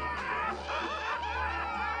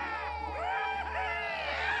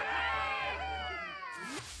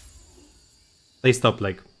 They stop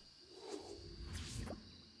like...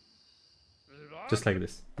 Just like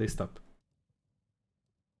this, they stop.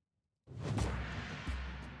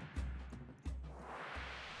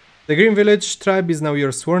 The Green Village tribe is now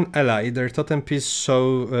your sworn ally. Their totem piece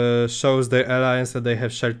shows their alliance that they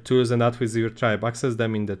have shared tools and outfits with your tribe. Access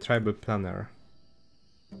them in the tribal planner.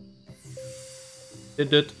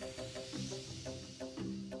 Did it.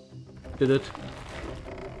 Did it.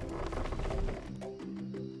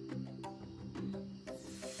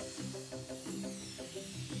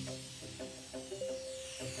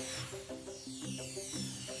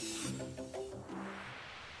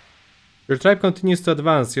 Your tribe continues to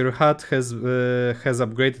advance. Your hut has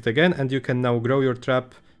upgraded again, and you can now grow your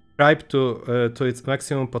tribe to its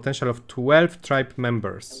maximum potential of 12 tribe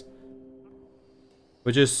members,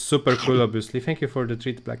 which is super cool. Obviously, thank you for the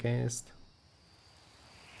treat, Blackest.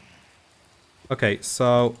 Okay,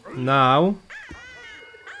 so now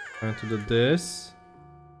I'm going to do this.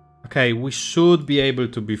 Okay, we should be able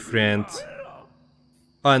to befriend.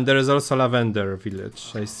 Oh, and there is also Lavender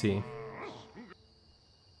Village. I see.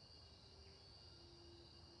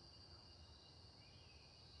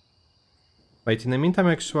 Wait, in the meantime,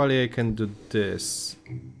 actually, I can do this.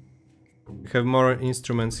 We have more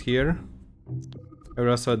instruments here. I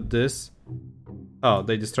will also add this. Oh,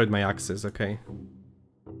 they destroyed my axes, okay.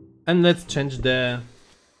 And let's change the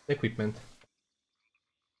equipment.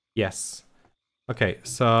 Yes. Okay,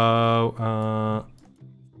 so...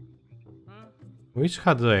 Which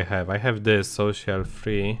hat do I have? I have this, social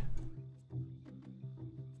 3.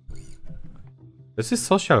 This is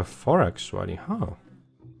social 4 actually, huh?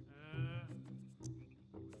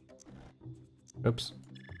 Oops.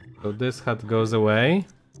 So this hat goes away.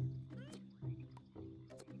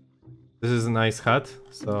 This is a nice hat,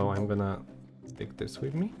 so I'm gonna take this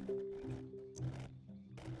with me.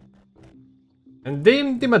 And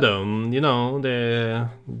Dim Dimadum, you know,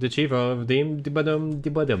 the chief of Dim Dimadum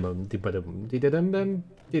Dibadum Dibadum Didadum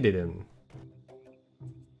Dididum.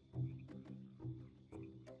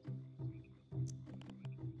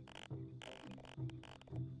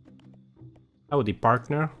 Howdy,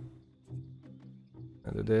 partner.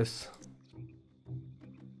 And do this.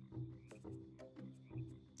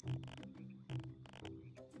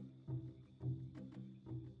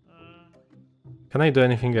 Can I do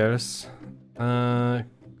anything else?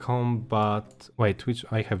 Combat. Wait, which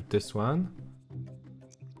I have this one.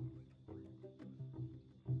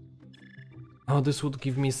 Oh, this would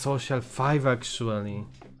give me social 5 actually.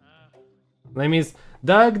 Name is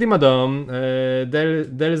Dag Dimadom.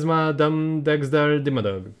 There's Madam Dexter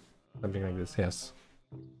Dimadog. Something like this, yes.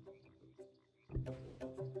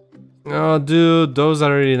 Oh, dude, those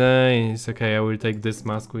are really nice. Okay, I will take this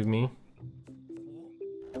mask with me.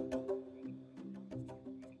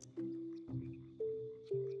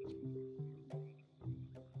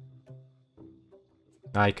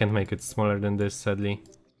 I can't make it smaller than this, sadly.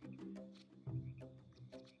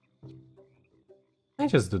 I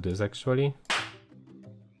just do this, actually.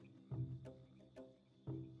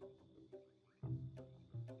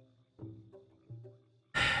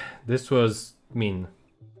 This was mean.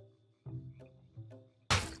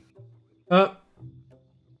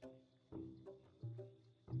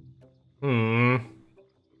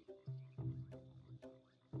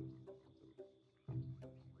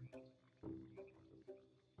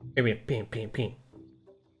 Give me a ping, ping, ping.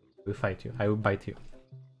 I will fight you. I will bite you.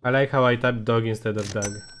 I like how I type dog instead of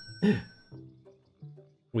dog.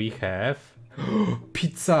 We have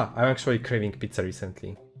pizza. I'm actually craving pizza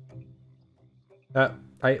recently.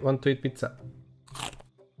 I want to eat pizza.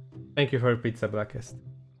 Thank you for pizza, Blackest.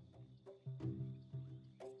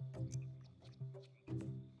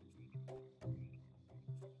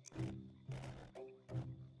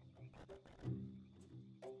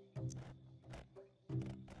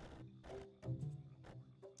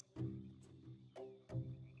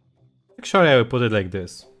 Actually, I will put it like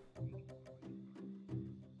this.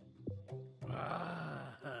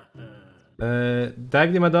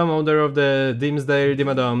 Dag Dimadom, owner of the Dimsdale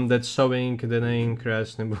Dimadom, that's showing the name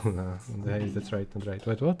Crash Nebula. That's right, not right.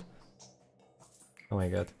 Wait, what? Oh my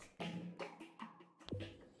god.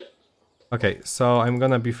 Okay, so I'm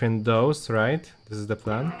gonna befriend those, right? This is the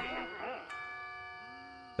plan.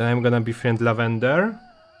 Then I'm gonna befriend Lavender.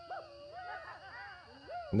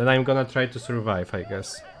 And then I'm gonna try to survive, I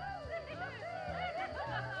guess.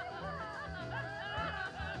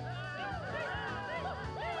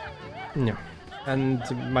 Yeah, and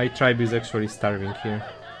my tribe is actually starving here.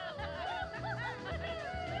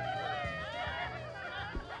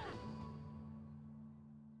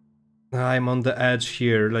 I'm on the edge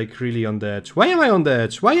here, like really on the edge. Why am I on the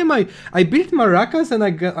edge? Why am I built maracas and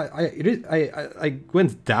I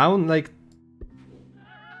went down, like...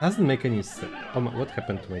 Doesn't make any sense. Oh my, what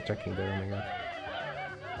happened to my tracking there? Oh my god.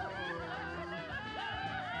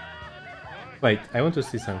 Wait, I want to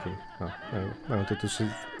see something. Oh, I wanted to see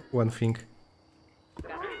one thing.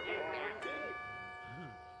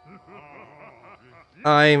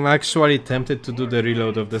 I'm actually tempted to do the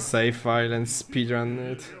reload of the save file and speedrun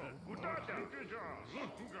it.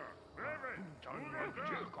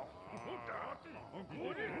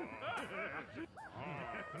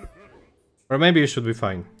 Or maybe it should be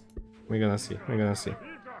fine. We're gonna see, we're gonna see.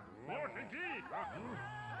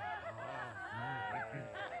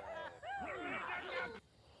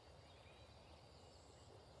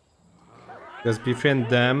 Just befriend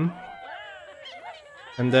them.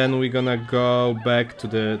 And then we're gonna go back to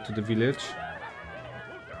the village.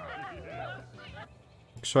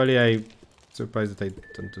 Actually, I'm surprised that I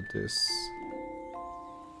don't do this.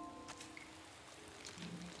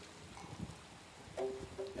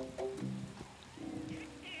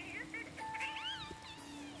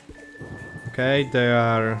 Okay,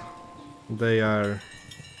 they are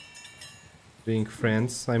being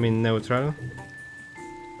friends. I mean neutral.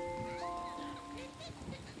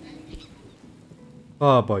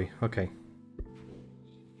 Oh boy, okay.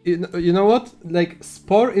 You know what? Like,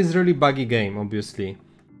 Spore is really buggy game, obviously.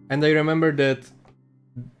 And I remember that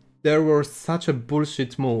there were such a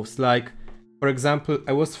bullshit moves. Like, for example,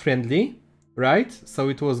 I was friendly, right? So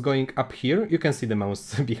it was going up here. You can see the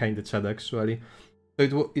mouse behind the chat actually.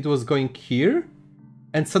 So it was going here,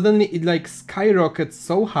 and suddenly it like skyrocketed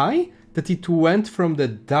so high that it went from the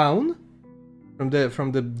down, from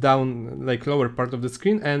the down like lower part of the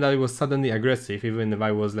screen, and I was suddenly aggressive, even if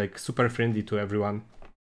I was like super friendly to everyone.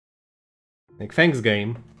 Like, thanks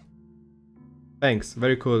game. Thanks,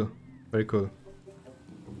 very cool, very cool.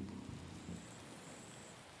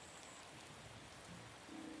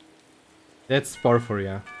 That's Spore for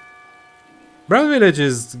ya. Brown Village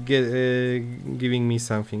is giving me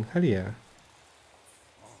something. Hell yeah.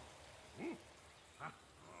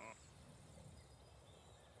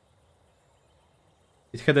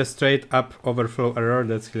 It had a straight up overflow error.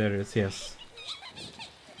 That's hilarious. Yes.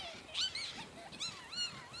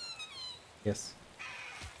 Yes.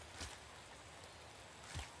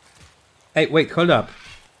 Hey, wait, hold up.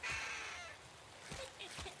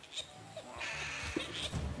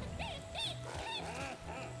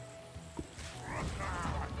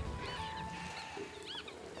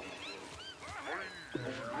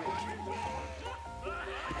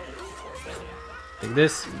 Like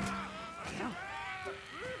this.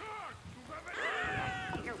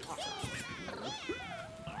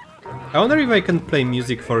 I wonder if I can play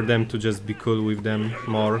music for them to just be cool with them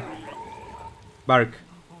more. Bark.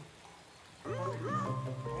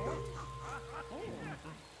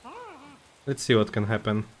 Let's see what can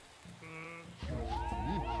happen.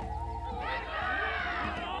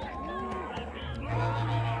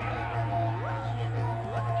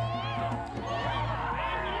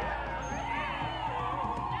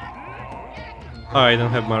 Oh, I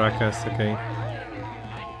don't have maracas, okay.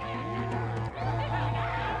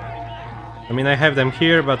 I mean, I have them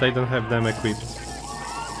here, but I don't have them equipped.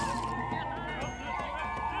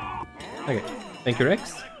 Okay, thank you,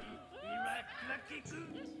 Rex.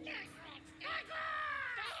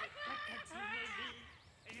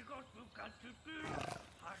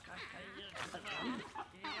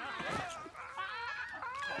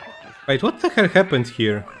 Wait, what the hell happened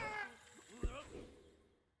here?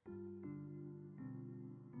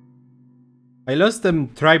 I lost a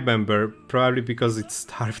tribe member, probably because it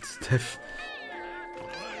starved to death.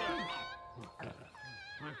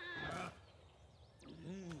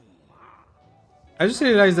 I just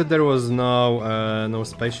realized that there was no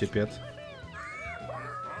spaceship yet.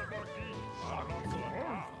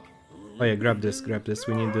 Oh yeah, grab this,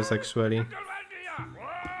 we need this actually.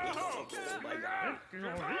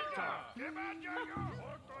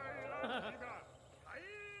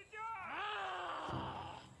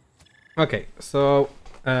 Okay, so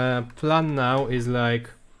plan now is like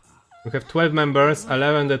we have 12 members,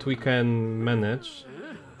 11 that we can manage.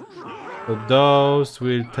 So those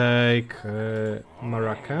will take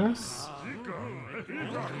maracas.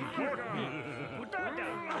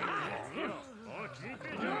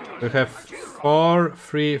 We have 4,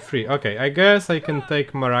 3, 3. Okay, I guess I can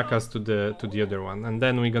take maracas to the other one, and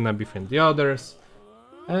then we're gonna befriend the others,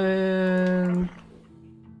 and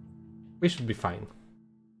we should be fine.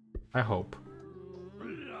 I hope.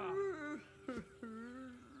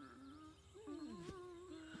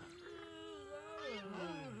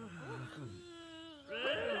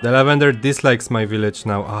 The lavender dislikes my village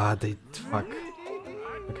now. Ah, they fuck.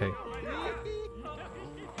 Okay.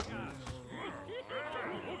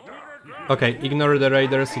 Okay, ignore the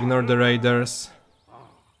raiders, ignore the raiders.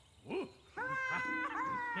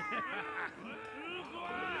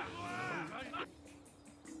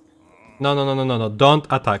 No, don't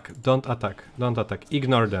attack, don't attack, don't attack,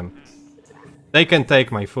 ignore them. They can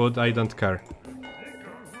take my food, I don't care.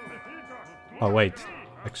 Oh wait,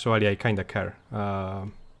 actually I kinda care.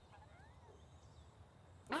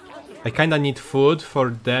 I kinda need food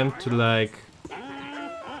for them to like...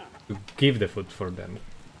 to give the food for them.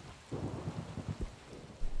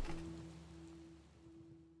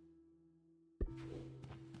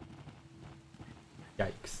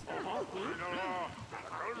 Yikes.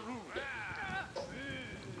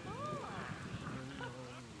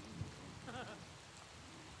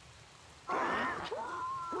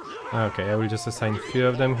 Okay, I will just assign a few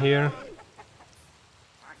of them here.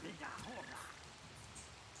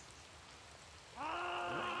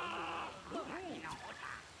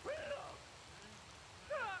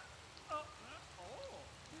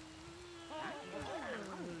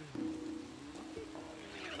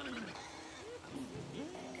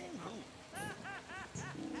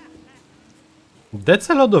 That's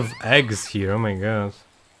a lot of eggs here, oh my god.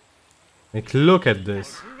 Like, look at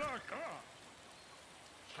this.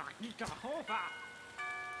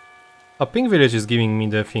 Oh, Pink Village is giving me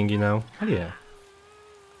the thingy now. Hell yeah.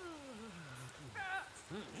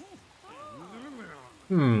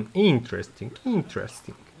 Interesting,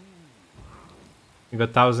 interesting. We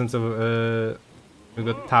got thousands of, we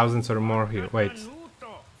got thousands or more here. Wait.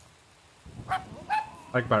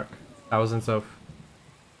 Like bark. Thousands of...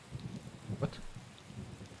 What?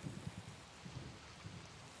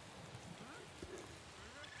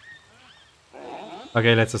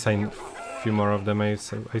 Okay, let's assign a few more of them, I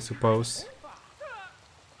suppose.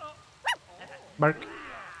 Bark.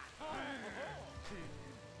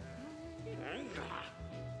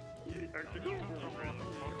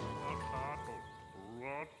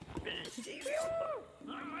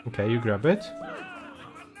 Okay, you grab it.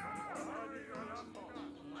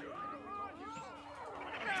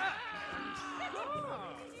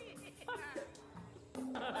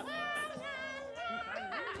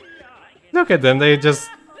 Look at them, they're just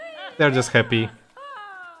happy.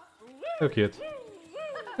 So cute.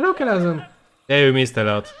 Look at them. Yeah, we missed a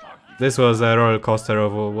lot. This was a roller coaster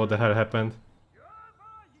of what the hell happened.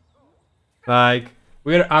 Like,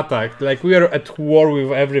 we are attacked, like we are at war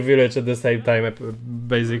with every village at the same time,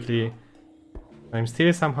 basically. I'm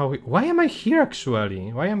still somehow... Why am I here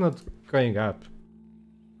actually? Why am I not going up?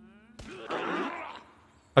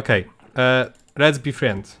 Okay, let's be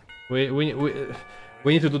friends. We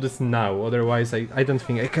need to do this now, otherwise I don't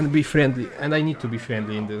think I can be friendly, and I need to be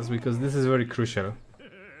friendly in this, because this is very crucial.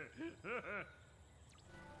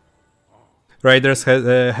 Raiders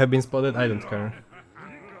have been spotted, I don't care.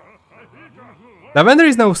 Lavender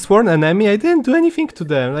is now sworn enemy, I didn't do anything to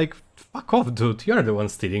them, like, fuck off dude, you're the one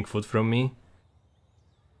stealing food from me.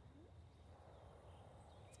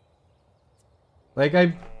 Like,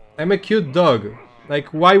 I'm a cute dog, like,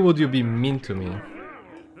 why would you be mean to me?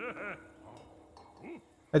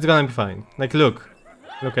 It's gonna be fine, like, look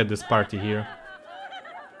at this party here.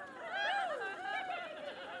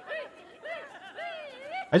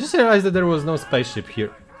 I just realized that there was no spaceship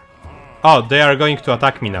here. Oh, they are going to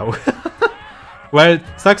attack me now. Well,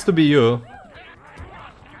 sucks to be you.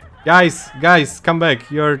 Guys, come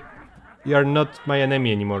back. You're not my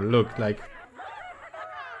enemy anymore. Look, like...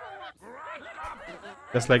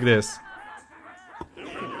 Just like this.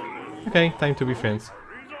 Okay, time to be friends.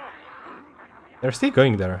 They're still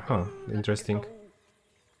going there. Huh, interesting.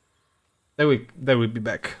 They will be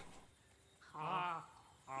back.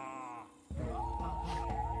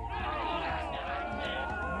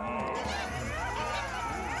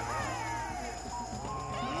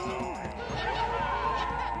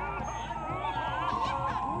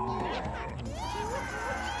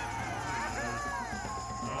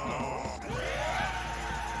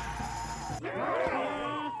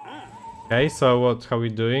 Okay, so how we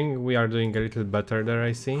doing? We are doing a little better there,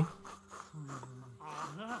 I see.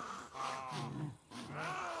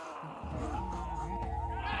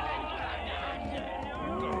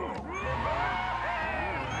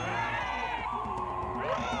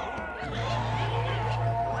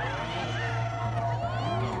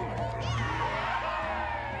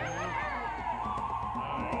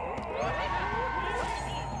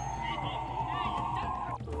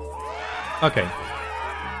 Okay.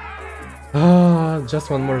 Just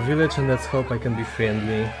one more village and let's hope I can be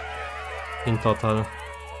friendly in total.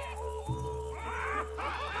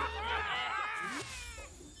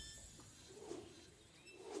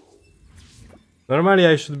 Normally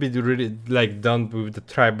I should be really like done with the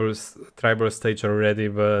tribal stage already,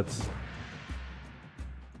 but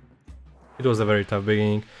it was a very tough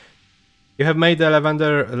beginning. You have made the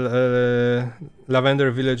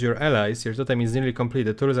Lavender village your allies. Your totem is nearly complete.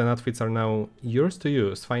 The tools and outfits are now yours to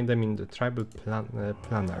use. Find them in the tribal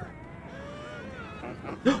planner.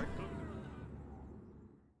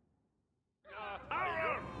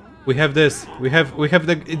 We have this. We have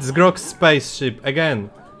it's Grok's spaceship again.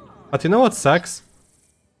 But you know what sucks?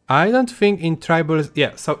 I don't think in tribal...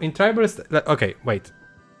 Yeah, so in tribal... Okay, wait.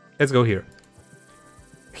 Let's go here.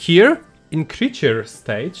 Here, in creature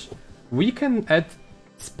stage, we can add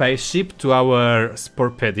spaceship to our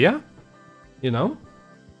Sporepedia, you know?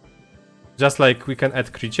 Just like we can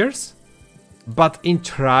add creatures. But in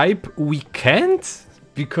tribe, we can't?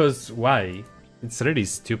 Because why? It's really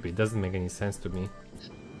stupid, doesn't make any sense to me.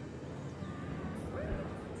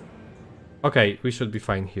 Okay, we should be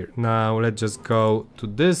fine here. Now let's just go to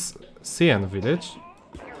this Cyan village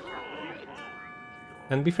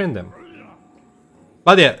and befriend them.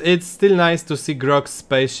 But yeah, it's still nice to see Grok's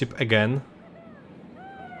spaceship again.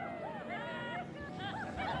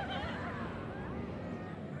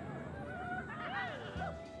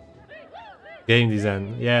 Game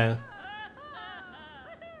design, yeah.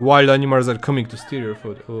 Wild animals are coming to steal your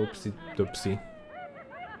food. Oopsie doopsie.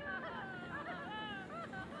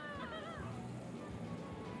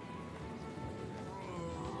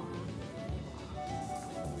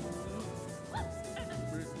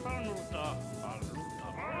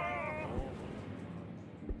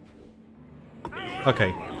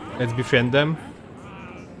 Okay, let's befriend them.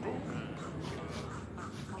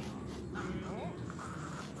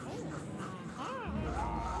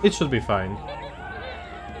 It should be fine.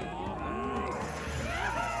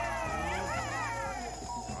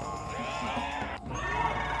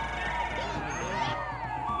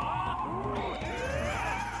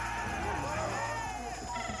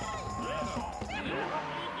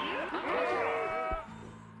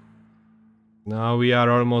 Now we are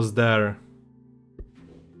almost there.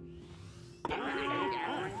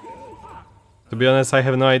 To be honest, I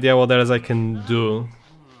have no idea what else I can do.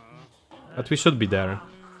 But we should be there.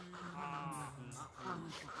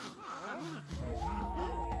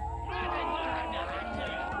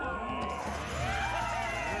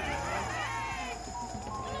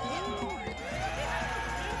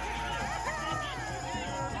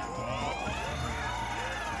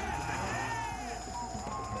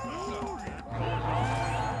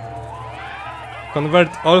 Convert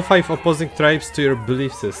all 5 opposing tribes to your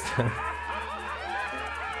belief system.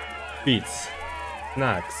 Beats.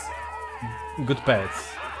 Snacks. Good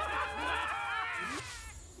pets.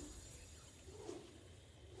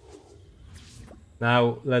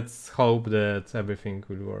 Now let's hope that everything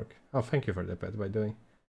will work. Oh, thank you for the pet, by the way.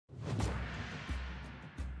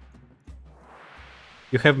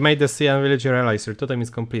 You have made the Sian village your allies. Your totem is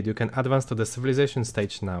complete. You can advance to the civilization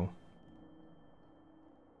stage now.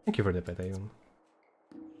 Thank you for the pet, Ayun.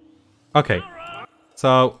 Okay,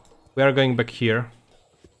 so we are going back here.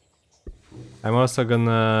 I'm also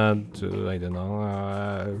gonna do, I don't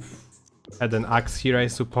know, add an axe here, I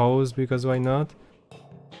suppose, because why not?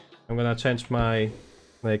 I'm gonna change my,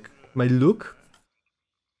 like, my look.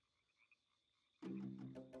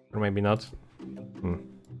 Or maybe not.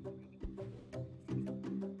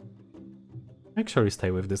 Actually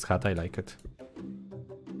stay with this hat, I like it.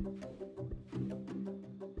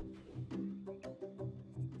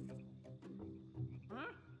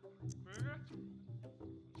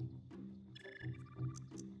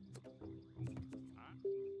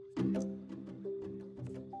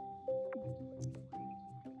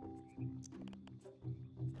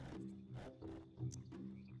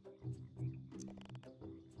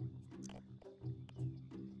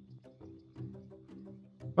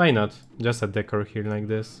 Why not? Just a decor here like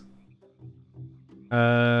this.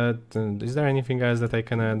 Is there anything else that I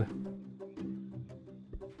can add?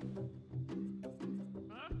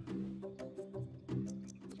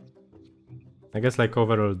 I guess like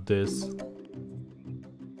overall this.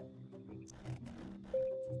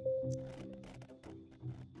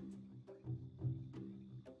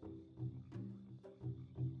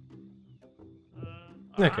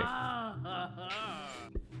 Okay.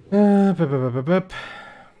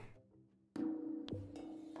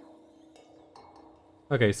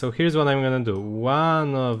 Okay, so here's what I'm gonna do.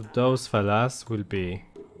 One of those fellas will be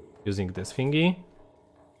using this thingy.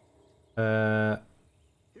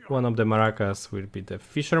 One of the maracas will be the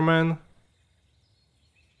fisherman.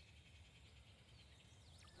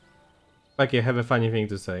 Spikey, I have a funny thing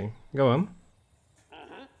to say. Go on.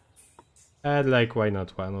 And like, why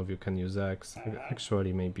not one of you can use axe?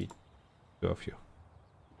 Actually, maybe two of you.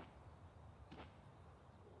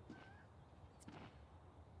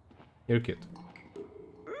 You're cute.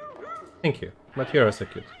 Thank you, but you're also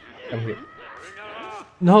cute. Come here.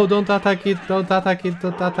 No, don't attack it, don't attack it,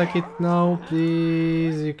 don't attack it. No,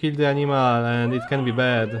 please, you kill the animal and it can be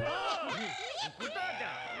bad.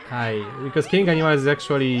 Hi, because killing animals is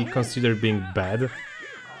actually considered being bad.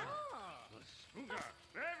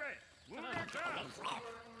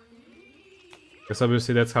 Because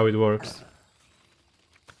obviously that's how it works.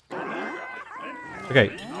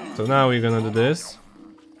 Okay, so now we're gonna do this.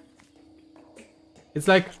 It's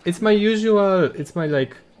like, it's my usual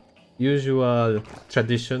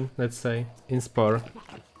tradition, let's say, in Spore.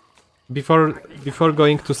 Before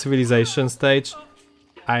going to civilization stage,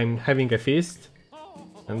 I'm having a feast,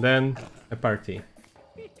 and then a party.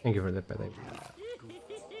 Thank you for the pet.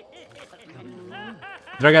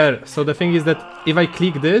 Dragaler, so the thing is that if I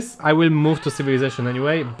click this, I will move to civilization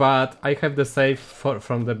anyway, but I have the save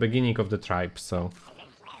from the beginning of the tribe, so...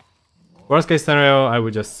 Worst case scenario, I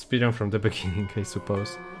would just speedrun from the beginning, I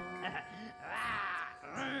suppose.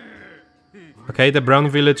 Okay, the brown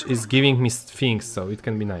village is giving me things, so it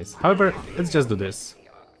can be nice. However, let's just do this.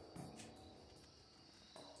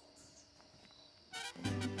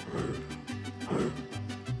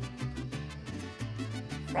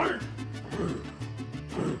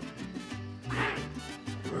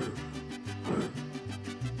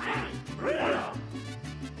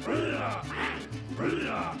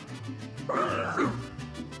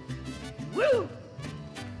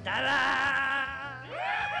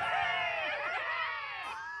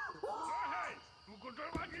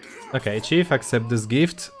 Okay, Chief, accept this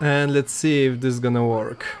gift, and let's see if this is gonna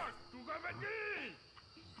work.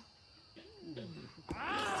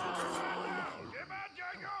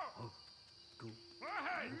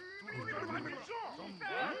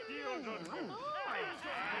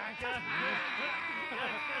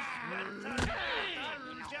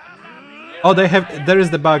 Oh, there is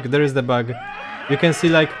the bug. You can see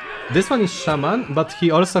like, this one is Shaman, but he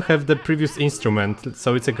also have the previous instrument,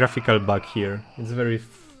 so it's a graphical bug here. It's very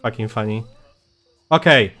fucking funny.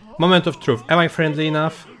 Okay, moment of truth. Am I friendly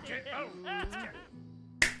enough?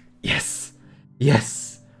 Yes!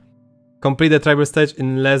 Yes! Complete the tribal stage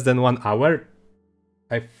in less than 1 hour?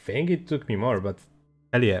 I think it took me more, but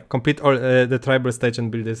hell yeah. Complete all, the tribal stage and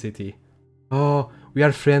build a city. Oh, we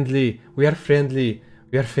are friendly! We are friendly!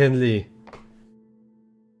 We are friendly!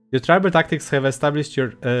 Your tribal tactics have established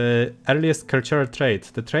your earliest cultural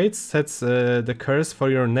trait. The trait sets the curse for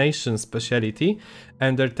your nation's speciality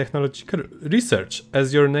and their technological research.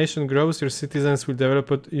 As your nation grows, your citizens will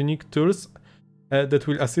develop unique tools that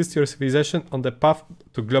will assist your civilization on the path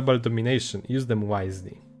to global domination. Use them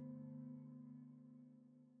wisely.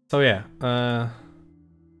 So yeah,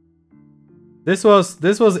 this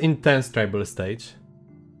was intense tribal stage.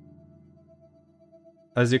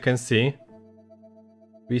 As you can see.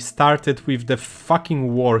 We started with the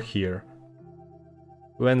fucking war here.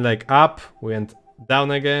 We went like up, we went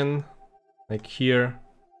down again, like here.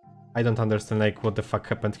 I don't understand like what the fuck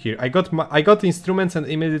happened here. I got instruments and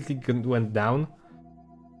immediately went down.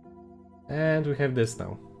 And we have this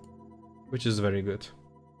now, which is very good.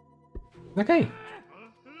 Okay.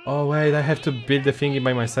 Oh wait, I have to build the thingy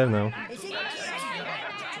by myself now.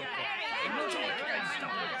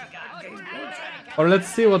 Or let's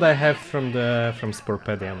see what I have from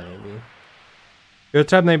Sporepedia maybe. Your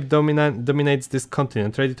tribe name dominates this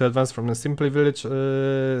continent, ready to advance from a simple village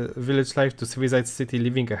life to civilized city,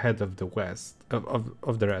 living ahead of the west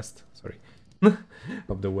of the rest. Sorry,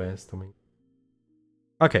 of the west. I mean.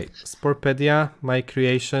 Okay, Sporepedia, my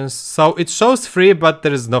creations. So it shows 3, but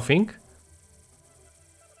there is nothing.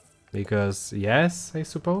 Because yes, I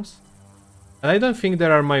suppose. And I don't think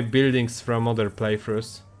there are my buildings from other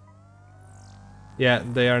playthroughs. Yeah,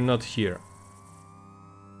 they are not here.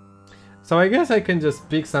 So I guess I can just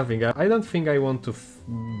pick something up. I don't think I want to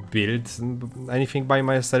build anything by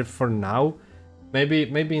myself for now. Maybe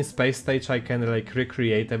in Space Stage I can like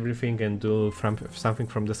recreate everything and do something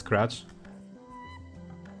from the scratch.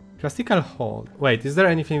 Classical hall. Wait, is there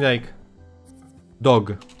anything like...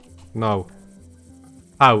 Dog? No.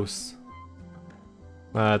 House?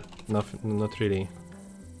 Not really.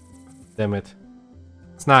 Damn it.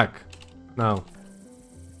 Snack? No.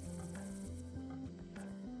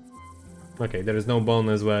 Okay, there is no bone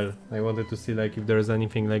as well. I wanted to see like if there is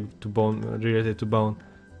anything like to bone related to bone.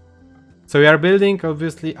 So we are building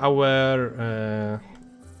obviously our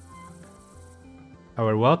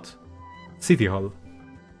what? City hall.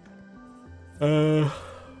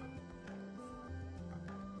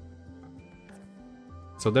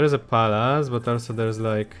 So there is a palace, but also there's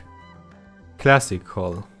like classic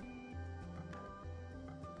hall.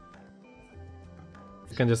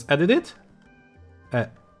 You can just edit it.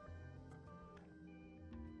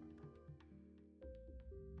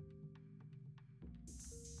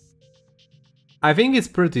 I think it's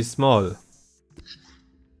pretty small.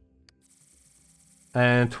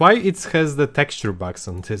 And why it has the texture bugs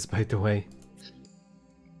on this, by the way?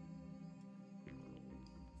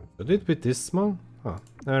 Should it be this small? Oh,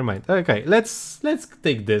 never mind. Okay, let's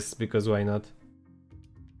take this because why not?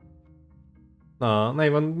 No,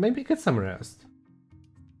 maybe get some rest.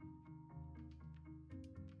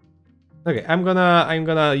 Okay, I'm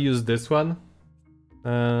gonna use this one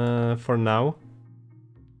for now.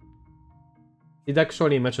 It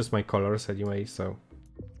actually matches my colors anyway, so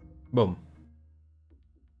boom.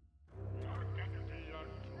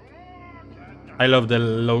 I love the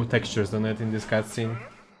low textures on it in this cutscene.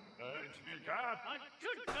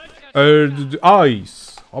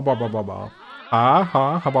 Ice.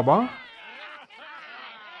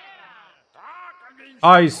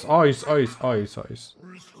 Ice.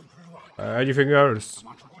 Anything else?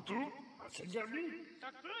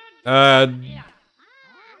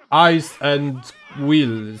 Ice and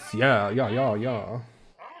wheels. Yeah.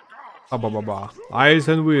 Ice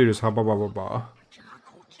and wheels.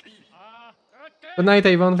 Good night,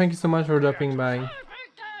 Avon. Thank you so much for dropping by.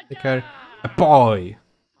 Take care. A boy.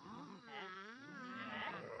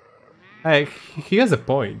 Hey, he has a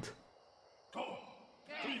point.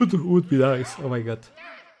 Would be nice. Oh my god.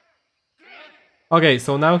 Okay,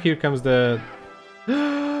 so now here comes the...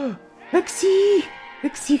 Vexy!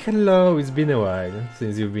 Vexy, hello! It's been a while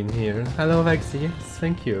since you've been here. Hello, Vexy. Yes,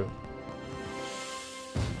 thank you.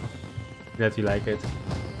 glad you like it.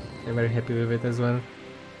 I'm very happy with it as well.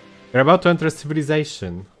 We're about to enter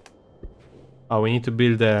civilization. Oh, we need to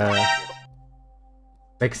build a...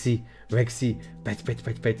 Vexy,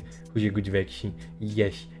 pet. Who's your good Vexy?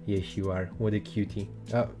 Yes, you are. What a cutie.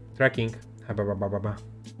 Oh, tracking. A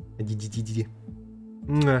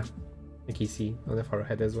kissy on the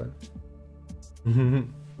forehead as well.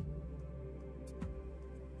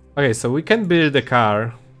 Okay, so we can build a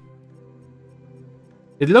car.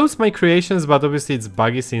 It loads my creations, but obviously it's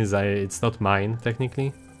buggy since it's not mine,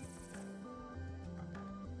 technically.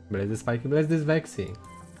 Bless this Spikey, bless this Vexy.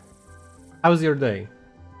 How's your day?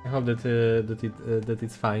 I hope that that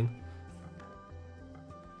it's fine.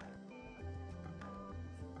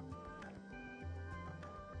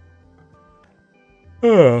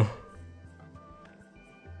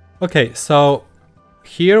 Okay, so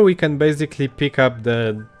here we can basically pick up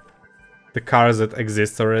the cars that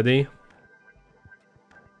exist already.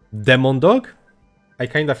 Demon Dog? I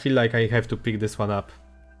kinda feel like I have to pick this one up.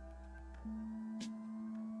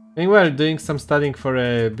 Meanwhile, doing some studying for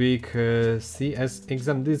a big CS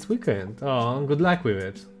exam this weekend. Oh, good luck with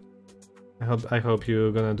it. I hope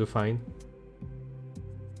you're gonna do fine.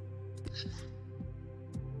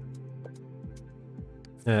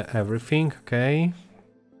 Everything, okay.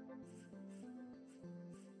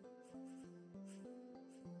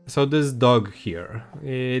 So this dog here,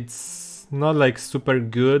 it's not like super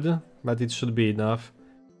good, but it should be enough.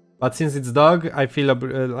 But since it's dog, I feel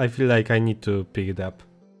like I need to pick it up.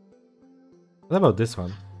 What about this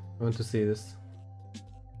one? I want to see this.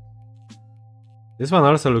 This one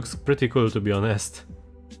also looks pretty cool, to be honest.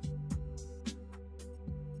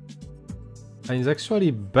 And it's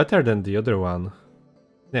actually better than the other one.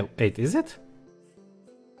 No, wait, is it?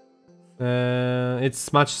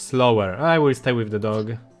 It's much slower. I will stay with the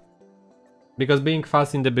dog. Because being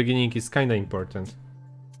fast in the beginning is kinda important.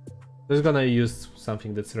 Just gonna use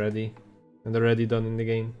something that's ready and already done in the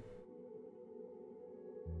game.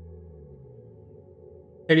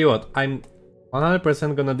 Tell you what, I'm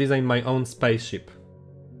 100% gonna design my own spaceship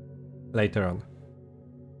later on.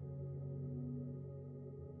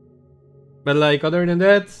 But like other than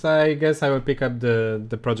that, I guess I will pick up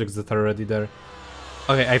the projects that are already there.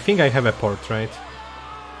 Okay, I think I have a port, right?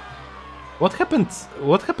 What happens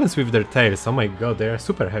with their tails? Oh my god, they are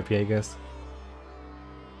super happy, I guess.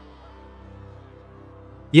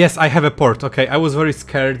 Yes, I have a port. Okay, I was very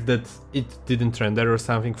scared that it didn't render or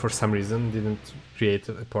something for some reason. Didn't create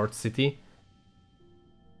a port city.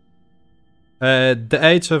 The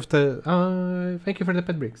age of the... thank you for the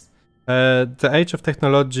pet bricks. The age of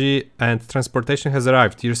technology and transportation has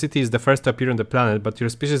arrived. Your city is the first to appear on the planet, but your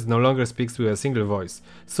species no longer speaks with a single voice.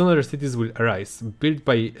 Soon other cities will arise, built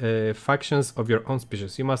by factions of your own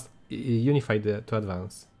species. You must unify to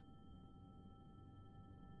advance.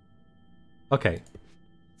 Okay.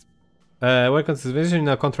 Welcome to civilization. You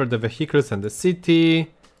now control the vehicles and the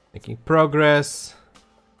city. Making progress.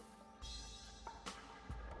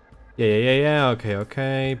 Yeah.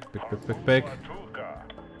 Okay. Pick.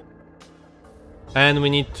 And we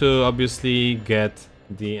need to obviously get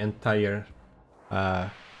the entire...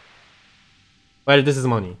 well, this is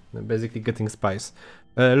money. Basically getting spice.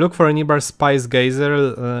 Look for a nearby spice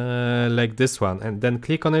geyser like this one. And then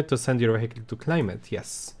click on it to send your vehicle to climb it.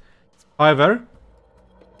 Yes. However...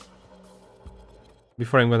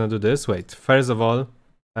 Before I'm gonna do this, wait. First of all...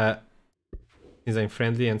 since I'm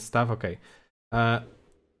friendly and stuff, okay. I'm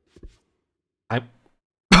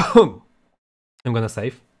gonna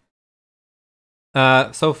save.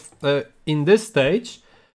 In this stage,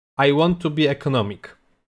 I want to be economic.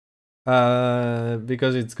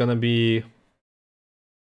 Because it's gonna be...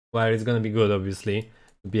 Well, it's gonna be good, obviously,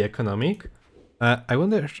 to be economic. I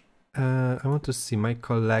wonder... I want to see my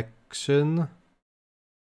collection.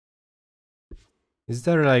 Is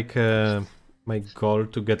there like my goal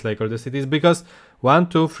to get like all the cities? Because 1,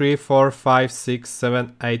 2, 3, 4, 5, 6,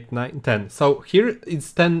 7, 8, 9, 10. So here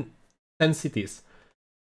it's 10 cities.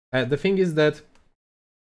 The thing is that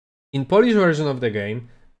in Polish version of the game,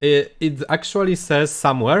 it actually says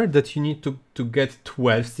somewhere that you need to get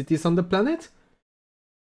 12 cities on the planet.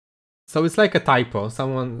 So it's like a typo,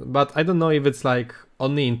 but I don't know if it's like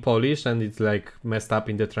only in Polish and it's like messed up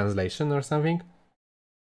in the translation or something.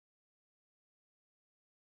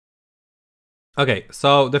 Okay,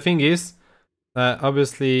 so the thing is,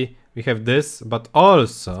 obviously we have this, but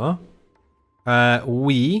also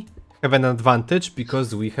we have an advantage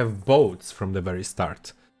because we have boats from the very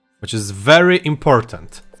start, which is very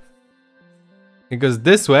important. Because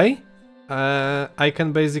this way, I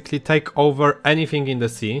can basically take over anything in the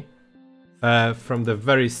sea from the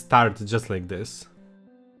very start, just like this.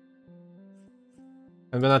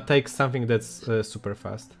 I'm gonna take something that's super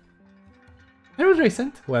fast. Hello,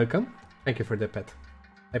 Recent. Welcome. Thank you for the pet.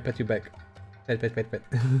 I pet you back. Pet.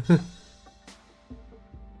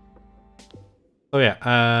 Oh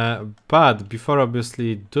yeah, but before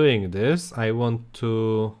obviously doing this, I want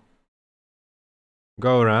to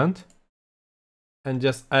go around and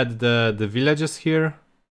just add the villages here.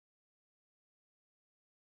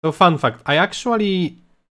 So fun fact, I actually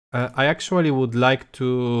would like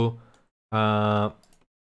to.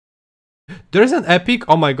 There's an epic.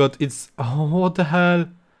 Oh my god, it's what the hell?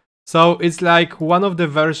 So it's like one of the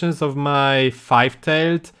versions of my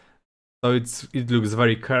five-tailed. So it looks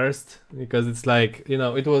very cursed because it's like, you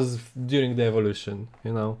know, it was during the evolution,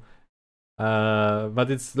 you know.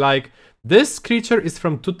 But it's like this creature is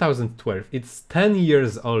from 2012. It's 10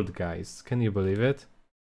 years old, guys. Can you believe it?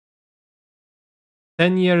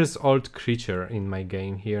 10 years old creature in my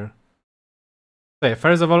game here. Okay,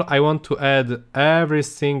 first of all, I want to add every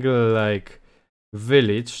single like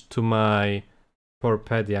village to my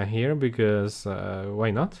Porpedia here because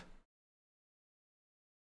why not?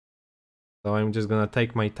 So I'm just gonna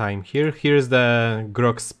take my time here. Here's the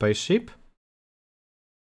Grok spaceship.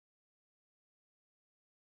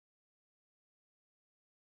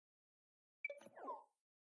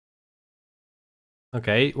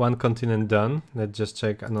 Okay, one continent done. Let's just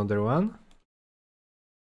check another one.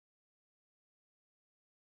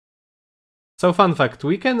 So fun fact,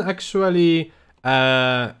 we can actually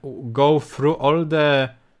go through all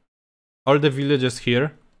the villages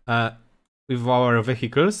here with our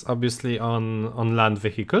vehicles, obviously on land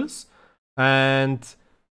vehicles, and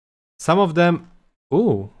some of them.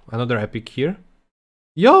 Ooh, another epic here.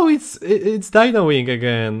 Yo, it's Dinoing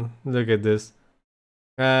again. Look at this.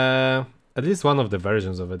 At least one of the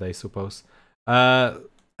versions of it, I suppose.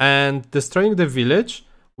 And destroying the village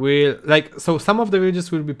will so some of the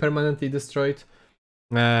villages will be permanently destroyed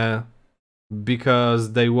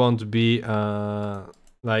because they won't be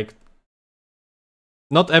like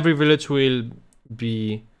not every village will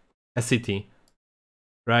be a city,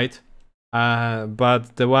 right?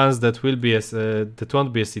 But the ones that will be that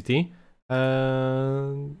won't be a city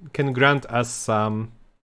can grant us some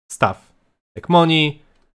stuff like money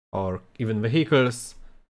or even vehicles.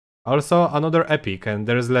 Also another epic, and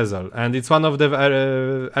there's Lezel, and it's one of the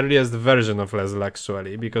earliest version of Lezel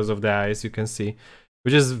actually because of the eyes you can see,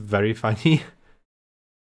 which is very funny.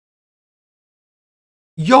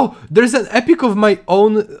 Yo, there's an epic of my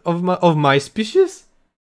own of my species.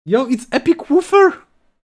 Yo, it's epic woofer.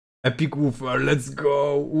 Epic woofer, let's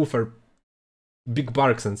go woofer. Big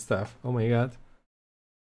barks and stuff. Oh my god.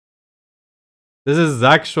 This is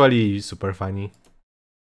actually super funny.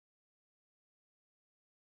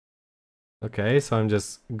 Okay, so I'm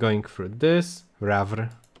just going through this. Ravr.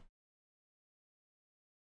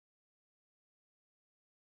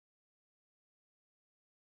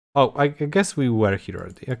 Oh, I guess we were here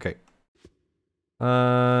already. Okay.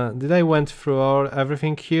 Did I went through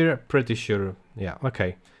everything here? Pretty sure. Yeah,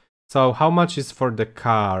 okay. So how much is for the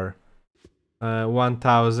car?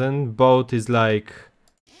 1000. Boat is like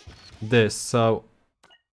this. So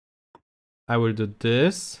I will do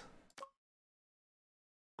this.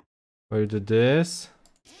 We'll do this.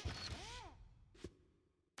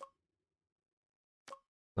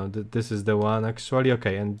 No, this is the one actually.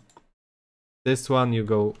 Okay, and this one you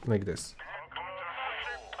go like this.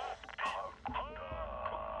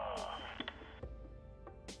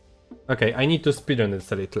 Okay, I need to speedrun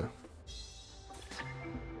this a little.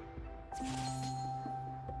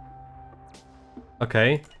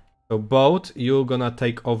 Okay, so boat, you're gonna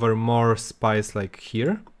take over more spice like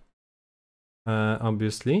here.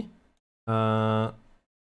 Obviously.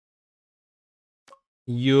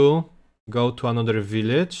 You go to another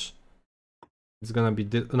village. It's gonna be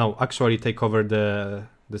no, actually take over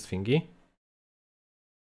this thingy.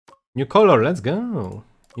 New color, let's go.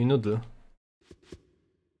 New noodle.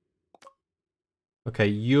 Okay,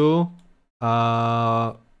 you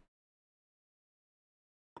go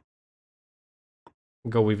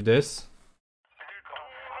with this.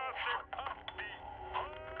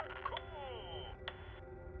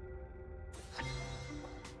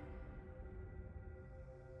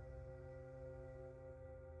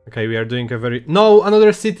 Okay, we are doing a very... No,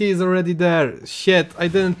 another city is already there. Shit, I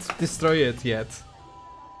didn't destroy it yet.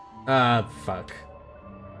 Ah, fuck.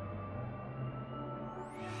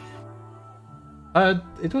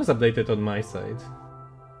 It was updated on my side.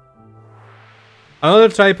 Another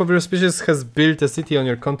tribe of your species has built a city on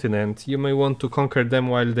your continent. You may want to conquer them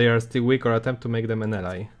while they are still weak or attempt to make them an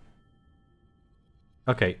ally.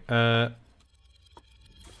 Okay,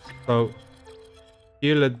 so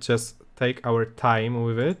here let's just take our time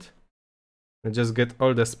with it. Let's just get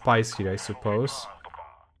all the spice here, I suppose.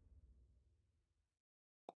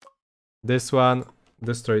 This one,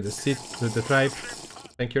 destroy the seed, the tribe.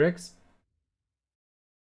 Thank you, Rex.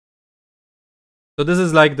 So this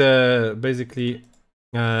is like the, basically,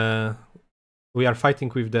 we are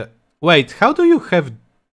fighting with the... Wait, how do you have...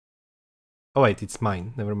 Oh wait, it's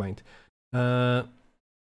mine, never mind.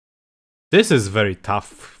 This is very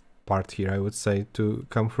tough part here, I would say, to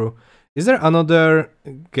come through. Is there another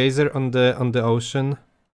geyser on the ocean?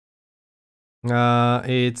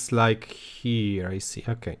 It's like here, I see,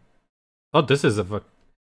 okay. Oh, this is a...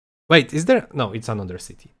 Wait, is there... No, it's another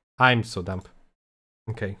city. I'm so dumb.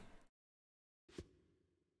 Okay.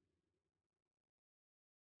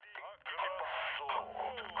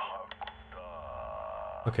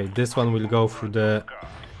 Okay, this one will go through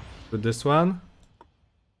this one.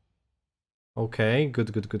 Okay, good.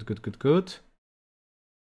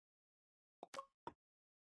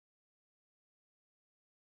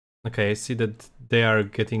 Okay, I see that they are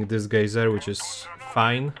getting this geyser, which is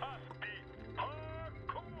fine.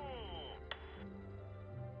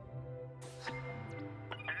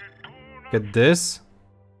 Get this.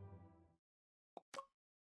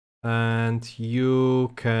 And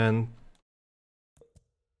you can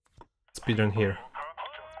speedrun here.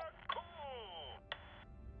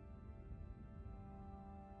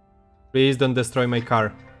 Please don't destroy my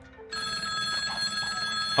car.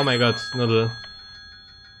 Oh my god, Noodle.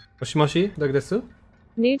 Moshi, Dog Desu?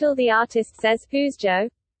 Noodle the artist says, "Who's Joe?"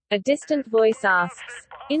 A distant voice asks.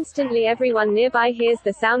 Instantly everyone nearby hears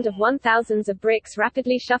the sound of 1,000s of bricks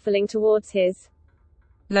rapidly shuffling towards his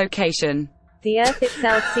location. The earth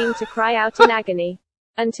itself seemed to cry out in agony.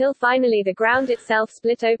 Until finally the ground itself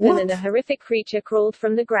split open and a horrific creature crawled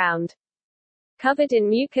from the ground. Covered in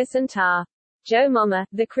mucus and tar. "Joe Mama,"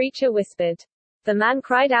 the creature whispered. The man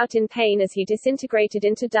cried out in pain as he disintegrated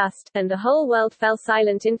into dust, and the whole world fell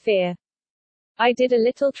silent in fear. I did a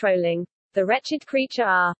little trolling. The wretched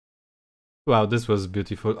creature Wow, this was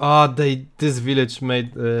beautiful. Oh, this village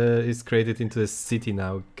is created into a city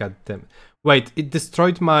now. God damn. Wait, it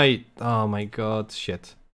destroyed my... Oh my god,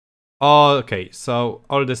 shit. Oh, okay, so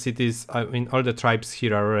all the cities, I mean, all the tribes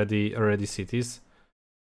here are already cities.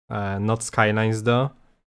 Not skylines though.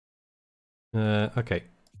 Okay.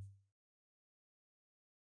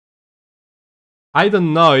 I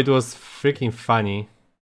don't know, it was freaking funny.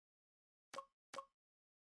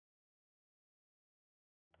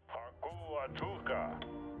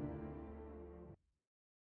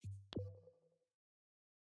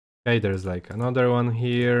 Okay, there's like another one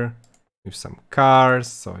here with some cars,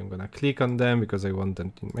 so I'm gonna click on them because I want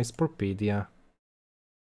them in my Sporepedia.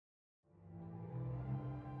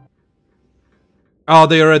 Oh,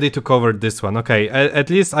 they already took over this one. Okay,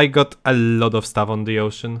 at least I got a lot of stuff on the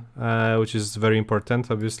ocean, which is very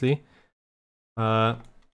important, obviously. So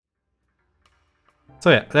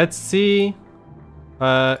yeah, let's see.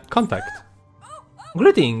 Contact.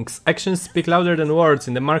 Greetings! Actions speak louder than words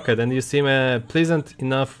in the market, and you seem a pleasant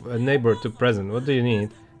enough neighbor to present. What do you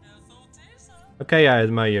need? Okay, I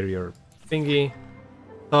admire your thingy.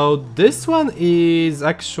 So this one is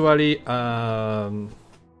actually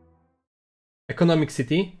economic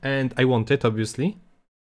city, and I want it, obviously.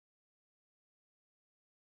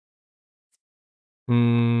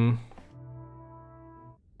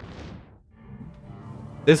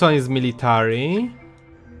 This one is military.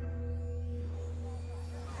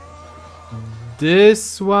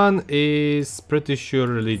 This one is pretty sure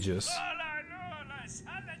religious.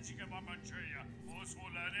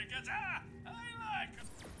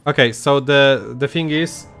 Okay, so the thing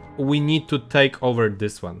is, we need to take over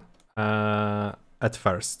this one at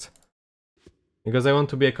first. Because I want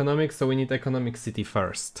to be economic, so we need economic city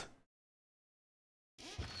first.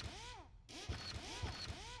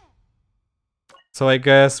 So I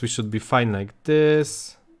guess we should be fine like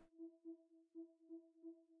this.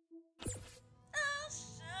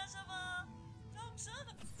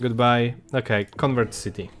 Goodbye. Okay, convert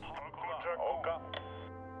city.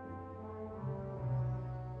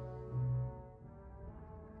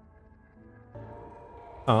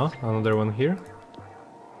 Oh, another one here.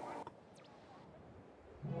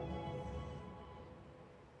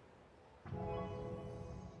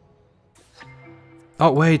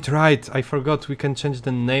 Oh wait, right, I forgot we can change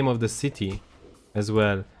the name of the city as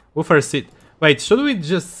well. Woofer City. Wait, should we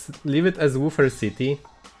just leave it as Woofer City?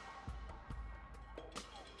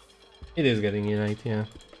 It is getting unite, yeah.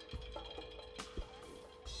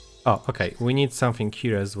 Oh, okay, we need something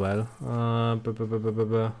here as well.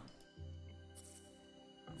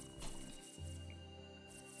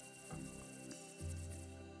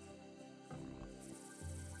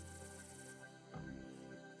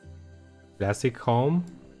 Classic home.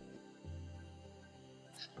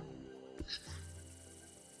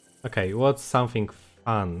 Okay, what's something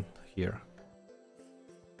fun here?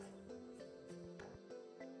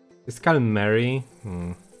 Is called Mary.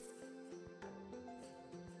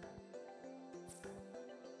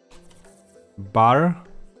 Bar.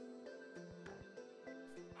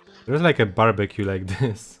 There's like a barbecue like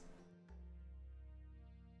this.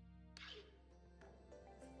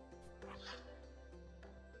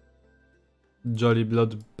 Jolly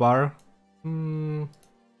Blood Bar. Not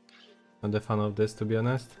a fan of this, to be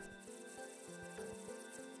honest.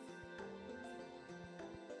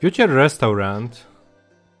 Future Restaurant.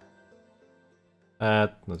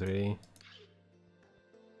 Not really.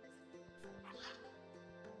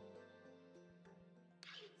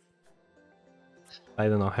 I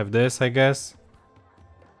don't know, have this, I guess.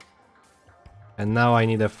 And now I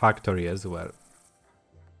need a factory as well.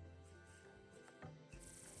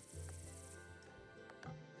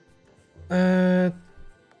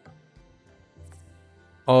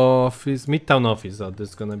 Office, Midtown office. Oh, this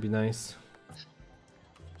is gonna be nice.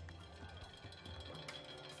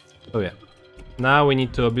 Oh yeah. Now we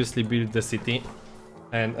need to obviously build the city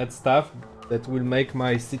and add stuff that will make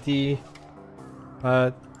my city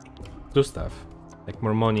do stuff, like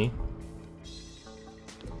more money.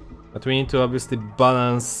 But we need to obviously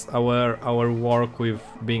balance our work with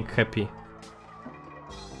being happy.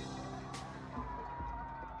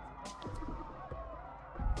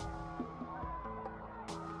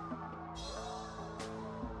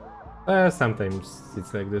 Sometimes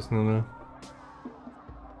it's like this, no.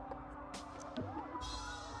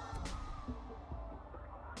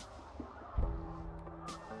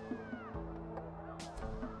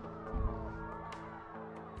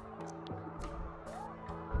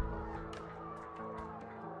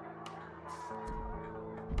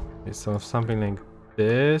 Okay, so something like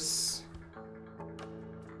this.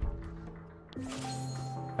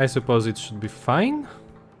 I suppose it should be fine.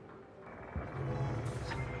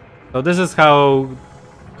 So this is how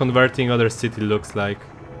converting other city looks like.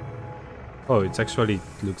 Oh, it's actually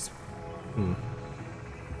looks...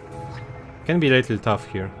 Can be a little tough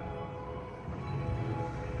here.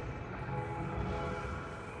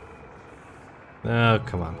 Oh,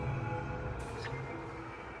 come on.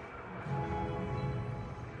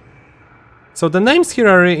 So the names here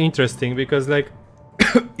are really interesting because, like,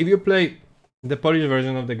 if you play the Polish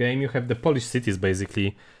version of the game, you have the Polish cities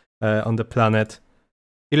basically on the planet.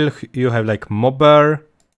 Here you have like Mober.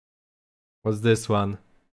 What's this one?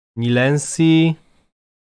 Nilensi.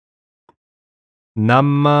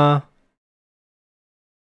 Namma.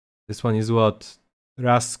 This one is what?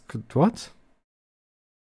 What?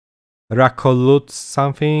 Rakolut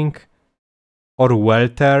something. Or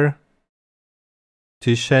Welter.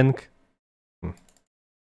 Tishenk.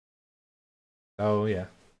 Oh yeah.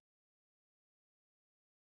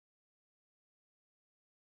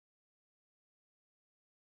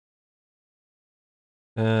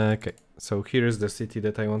 Okay, so here's the city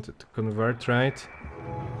that I wanted to convert, right?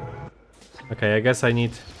 Okay, I guess I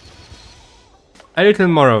need a little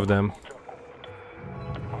more of them.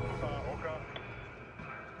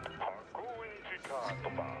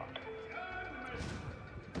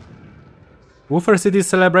 Woofer City is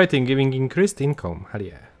celebrating, giving increased income. Hell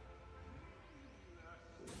yeah.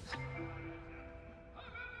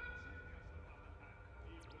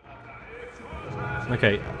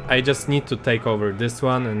 Okay, I just need to take over this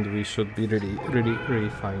one and we should be really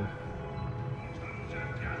fine.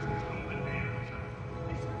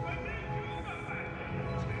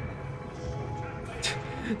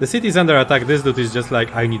 The city is under attack. This dude is just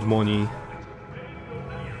like, I need money.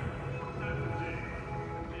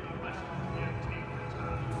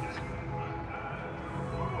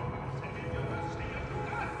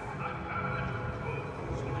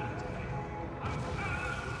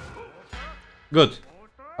 Good.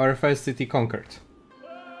 Our first city conquered.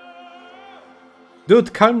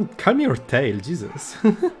 Dude, calm your tail, Jesus.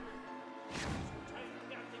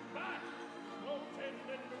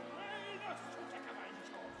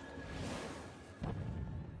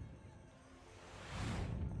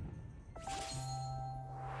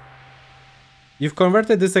 You've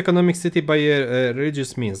converted this economic city by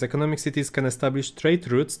religious means. Economic cities can establish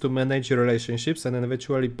trade routes to manage relationships and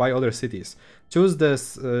eventually buy other cities. Choose the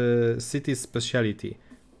city's speciality.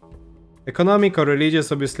 Economic or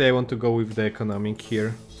religious? Obviously I want to go with the economic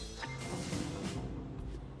here.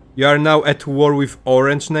 You are now at war with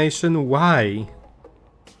Orange Nation? Why?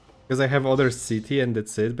 Because I have other city and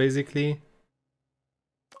that's it basically.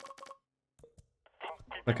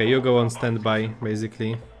 Okay, you go on standby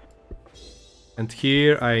basically. And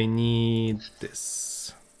here I need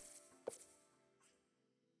this.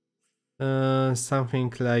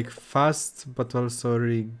 Something like fast, but also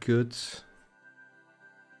really good.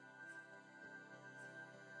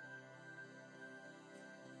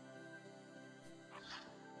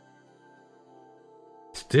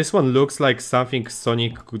 This one looks like something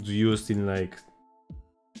Sonic could use in like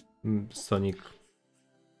Sonic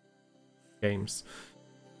games.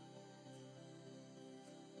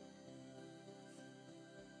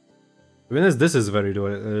 To be honest, this is very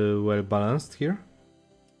well balanced here.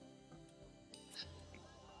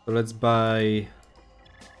 So let's buy...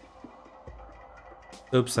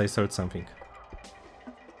 Oops, I sold something.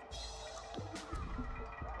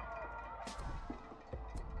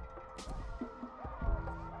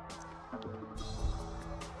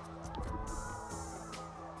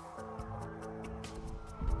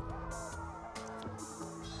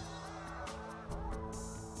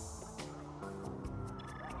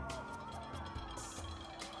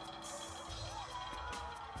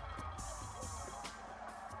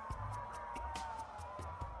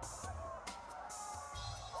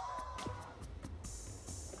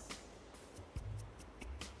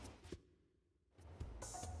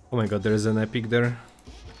 Oh my god, there is an epic there.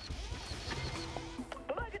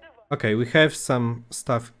 Okay, we have some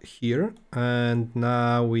stuff here, and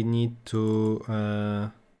now we need to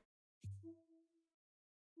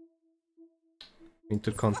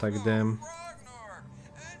contact them.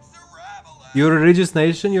 Your religious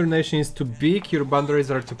nation, your nation is too big, your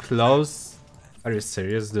boundaries are too close. Are you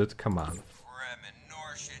serious, dude? Come on.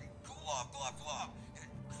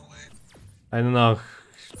 I don't know.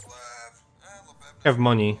 Have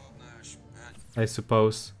money, I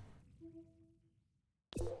suppose.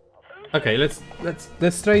 Okay, let's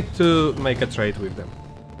try to make a trade with them.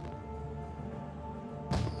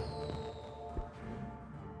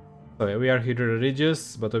 So yeah, we are here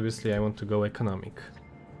religious, but obviously I want to go economic.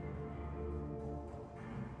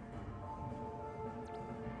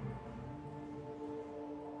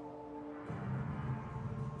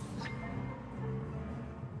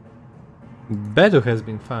 Bedu has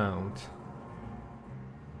been found.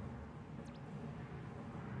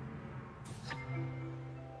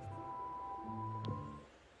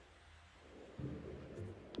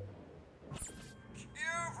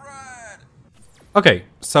 Okay,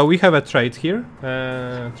 so we have a trade here,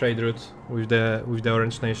 trade route with the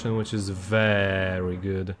Orange Nation, which is very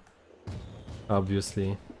good,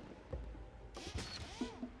 obviously.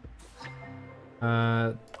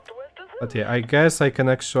 But yeah, I guess I can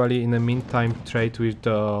actually, in the meantime, trade with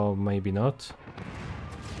the... maybe not.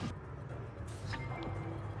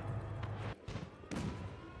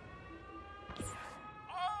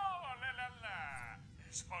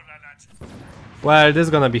 Well, this is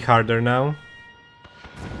gonna be harder now.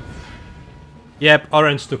 Yep,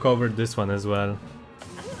 Orange took over this one as well.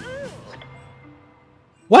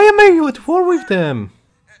 Why am I at war with them?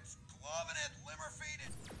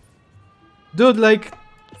 Dude, like...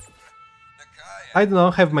 I don't know,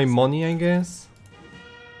 have my money, I guess.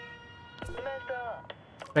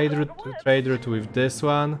 Trade route with this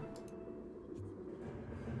one.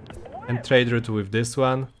 And trade route with this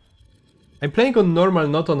one. I'm playing on normal,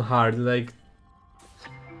 not on hard, like...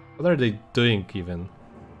 What are they doing even?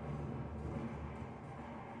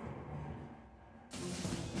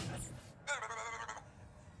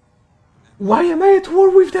 Why am I at war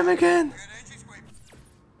with them again?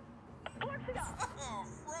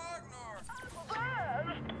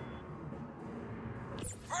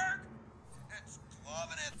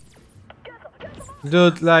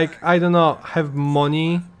 Dude, like, I don't know, have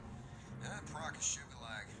money?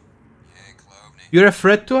 You're a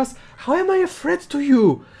threat to us? How am I a threat to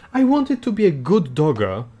you? I wanted to be a good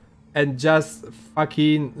doggo and just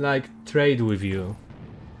fucking, like, trade with you.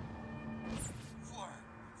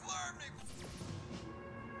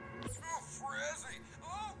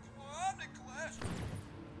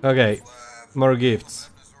 Okay, more gifts.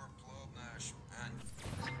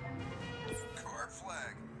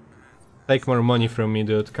 Take more money from me,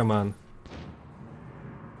 dude, come on.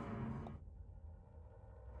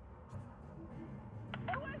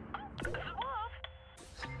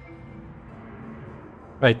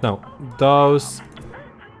 Right now, those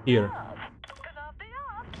here.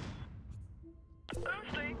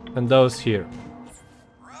 And those here.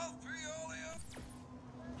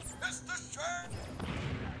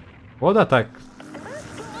 What attack?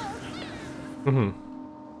 Mm-hmm.